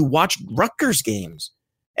together to watch Rutgers games.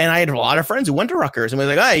 And I had a lot of friends who went to Rutgers and was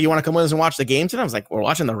like, hey, you want to come with us and watch the game tonight? I was like, we're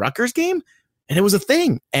watching the Rutgers game? And it was a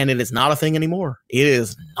thing. And it is not a thing anymore. It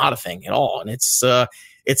is not a thing at all. And it's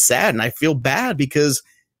sad. And I feel bad because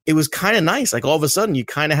it was kind of nice. Like all of a sudden you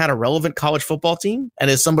kind of had a relevant college football team. And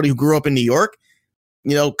as somebody who grew up in New York,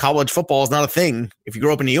 you know, college football is not a thing if you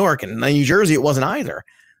grew up in New York, and in New Jersey, it wasn't either.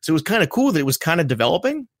 So it was kind of cool that it was kind of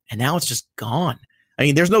developing, and now it's just gone. I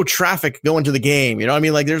mean, there's no traffic going to the game. You know what I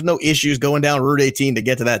mean? Like there's no issues going down Route 18 to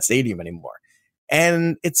get to that stadium anymore.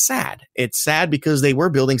 And it's sad. It's sad because they were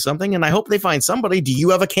building something, and I hope they find somebody. Do you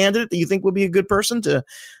have a candidate that you think would be a good person to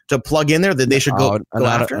plug in there that they should go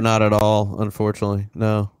after? Not at all, unfortunately.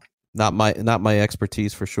 No, not my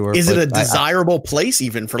expertise for sure. Is it a desirable place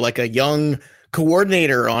even for like a young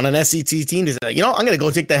coordinator on an SEC team to say, I'm going to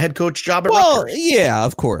go take the head coach job at Rutgers? Yeah,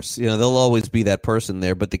 of course. There'll always be that person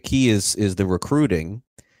there, but the key is the recruiting.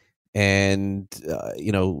 And,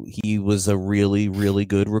 he was a really, really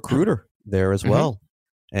good recruiter there as well.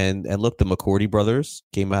 And look, the McCourty brothers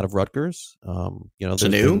came out of Rutgers.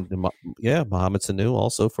 Sanu? Mohamed Sanu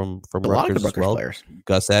also from a Rutgers lot of as well. Players.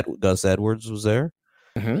 Gus Edwards was there.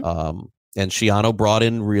 And Schiano brought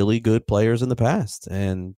in really good players in the past.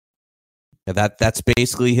 And that's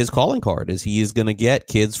basically his calling card, is he is going to get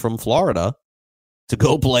kids from Florida to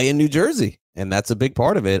go play in New Jersey. And that's a big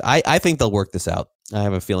part of it. I think they'll work this out. I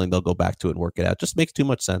have a feeling they'll go back to it and work it out. Just makes too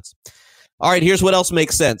much sense. All right, here's what else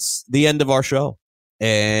makes sense. The end of our show.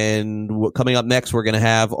 And coming up next, we're going to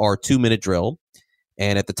have our 2-minute drill.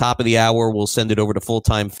 And at the top of the hour, we'll send it over to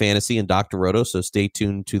Full-Time Fantasy and Dr. Roto. So stay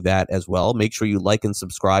tuned to that as well. Make sure you like and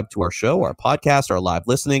subscribe to our show, our podcast, our live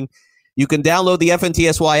listening. You can download the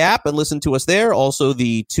FNTSY app and listen to us there. Also,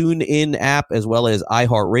 the TuneIn app as well as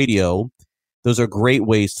iHeartRadio. Those are great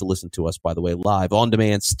ways to listen to us, by the way, live, on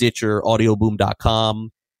demand, Stitcher,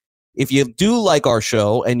 audioboom.com. If you do like our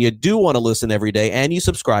show and you do want to listen every day and you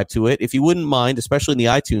subscribe to it, if you wouldn't mind, especially in the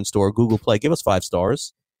iTunes store, Google Play, give us 5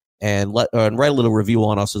 stars and write a little review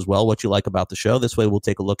on us as well, what you like about the show. This way we'll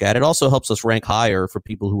take a look at it. Also helps us rank higher for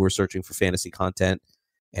people who are searching for fantasy content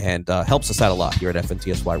and helps us out a lot here at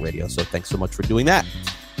FNTSY Radio. So thanks so much for doing that.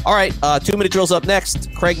 All right, 2-minute drill's up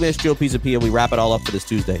next. Craig Mish, Joe Pisapia. We wrap it all up for this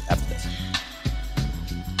Tuesday after this.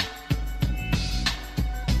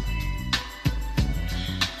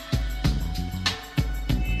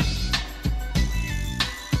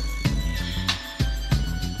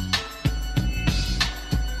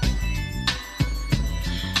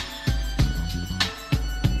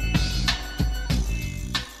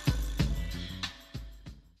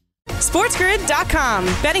 SportsGrid.com.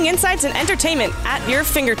 Betting insights and entertainment at your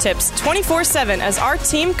fingertips 24/7 as our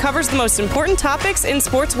team covers the most important topics in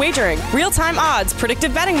sports wagering. Real-time odds,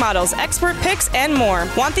 predictive betting models, expert picks, and more.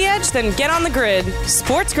 Want the edge? Then get on the grid.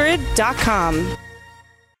 SportsGrid.com.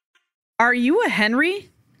 Are you a Henry?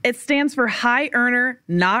 It stands for high earner,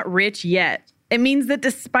 not rich yet. It means that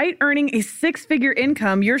despite earning a 6-figure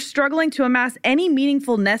income, you're struggling to amass any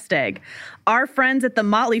meaningful nest egg. Our friends at The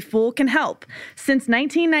Motley Fool can help. Since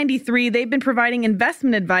 1993, they've been providing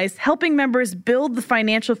investment advice, helping members build the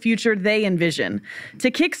financial future they envision. To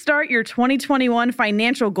kickstart your 2021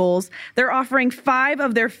 financial goals, they're offering 5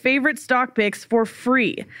 of their favorite stock picks for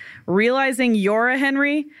free. Realizing you're a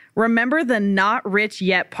Henry? Remember the not rich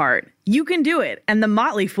yet part. You can do it, and The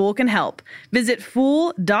Motley Fool can help. Visit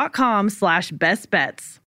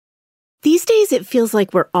fool.com/bestbets. These days, it feels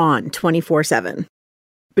like we're on 24/7.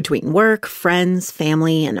 Between work, friends,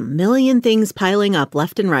 family, and a million things piling up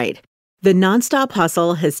left and right, the nonstop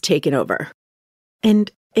hustle has taken over. And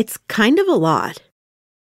it's kind of a lot.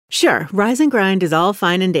 Sure, rise and grind is all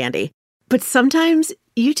fine and dandy, but sometimes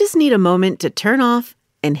you just need a moment to turn off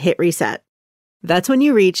and hit reset. That's when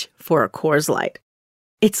you reach for a Coors Light.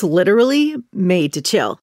 It's literally made to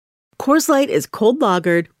chill. Coors Light is cold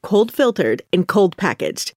lagered, cold filtered, and cold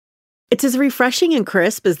packaged. It's as refreshing and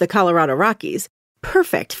crisp as the Colorado Rockies,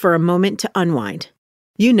 perfect for a moment to unwind.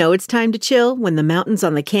 You know it's time to chill when the mountains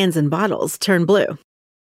on the cans and bottles turn blue.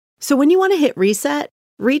 So when you want to hit reset,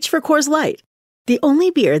 reach for Coors Light, the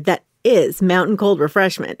only beer that is mountain cold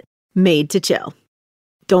refreshment, made to chill.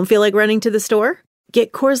 Don't feel like running to the store?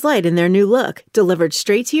 Get Coors Light in their new look, delivered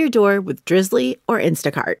straight to your door with Drizzly or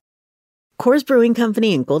Instacart. Coors Brewing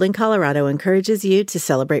Company in Golden, Colorado encourages you to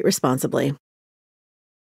celebrate responsibly.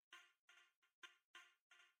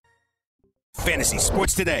 Fantasy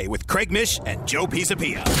Sports Today with Craig Mish and Joe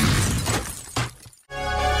Pisapia.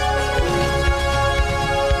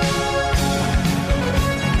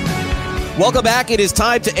 Welcome back. It is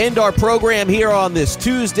time to end our program here on this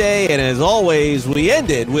Tuesday. And as always, we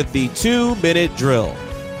ended with the 2-minute drill.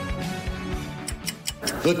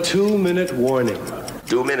 The 2-minute warning.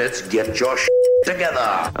 2 minutes, get your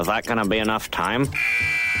together. Is that going to be enough time?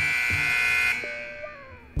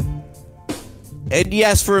 And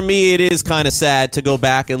yes, for me, it is kind of sad to go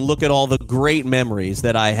back and look at all the great memories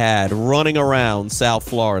that I had running around South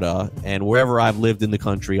Florida and wherever I've lived in the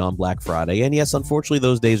country on Black Friday. And yes, unfortunately,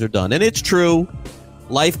 those days are done. And it's true.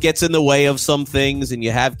 Life gets in the way of some things, and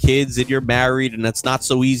you have kids and you're married, and it's not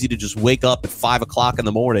so easy to just wake up at 5 o'clock in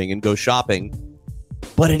the morning and go shopping.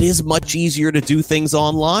 But it is much easier to do things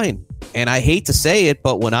online. And I hate to say it,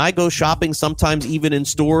 but when I go shopping, sometimes even in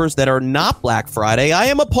stores that are not Black Friday, I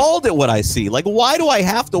am appalled at what I see. Like, why do I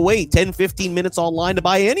have to wait 10, 15 minutes online to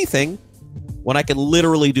buy anything when I can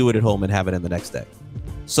literally do it at home and have it in the next day?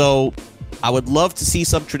 So I would love to see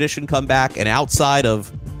some tradition come back, and outside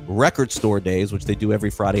of record store days, which they do every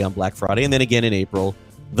Friday on Black Friday, and then again in April,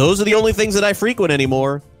 those are the only things that I frequent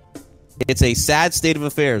anymore. It's a sad state of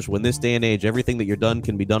affairs when this day and age, everything that you're done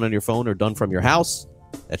can be done on your phone or done from your house.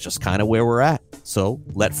 That's just kind of where we're at. So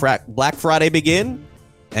let Black Friday begin,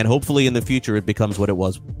 and hopefully in the future it becomes what it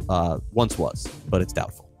was once was, but it's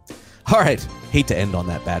doubtful. All right, hate to end on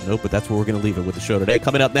that bad note, but that's where we're going to leave it with the show today.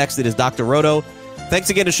 Coming up next, it is Dr. Roto. Thanks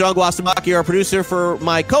again to Sean Guasamaki, our producer. For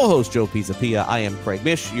my co-host, Joe Pisapia, I am Craig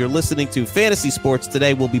Mish. You're listening to Fantasy Sports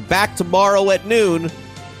Today. We'll be back tomorrow at noon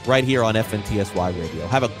right here on FNTSY Radio.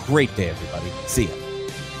 Have a great day, everybody. See ya.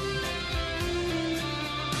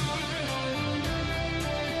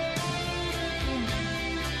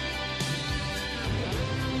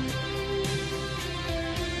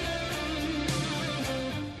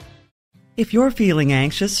 If you're feeling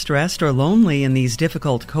anxious, stressed, or lonely in these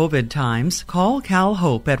difficult COVID times, call Cal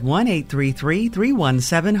Hope at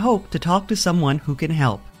 1-833-317-HOPE to talk to someone who can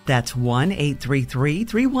help. That's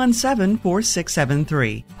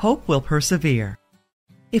 1-833-317-4673. Hope will persevere.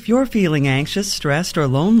 If you're feeling anxious, stressed, or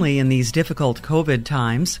lonely in these difficult COVID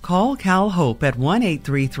times, call Cal Hope at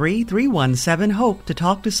 1-833-317-HOPE to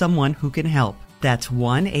talk to someone who can help. That's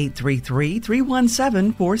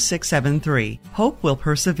 1-833-317-4673. Hope will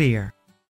persevere.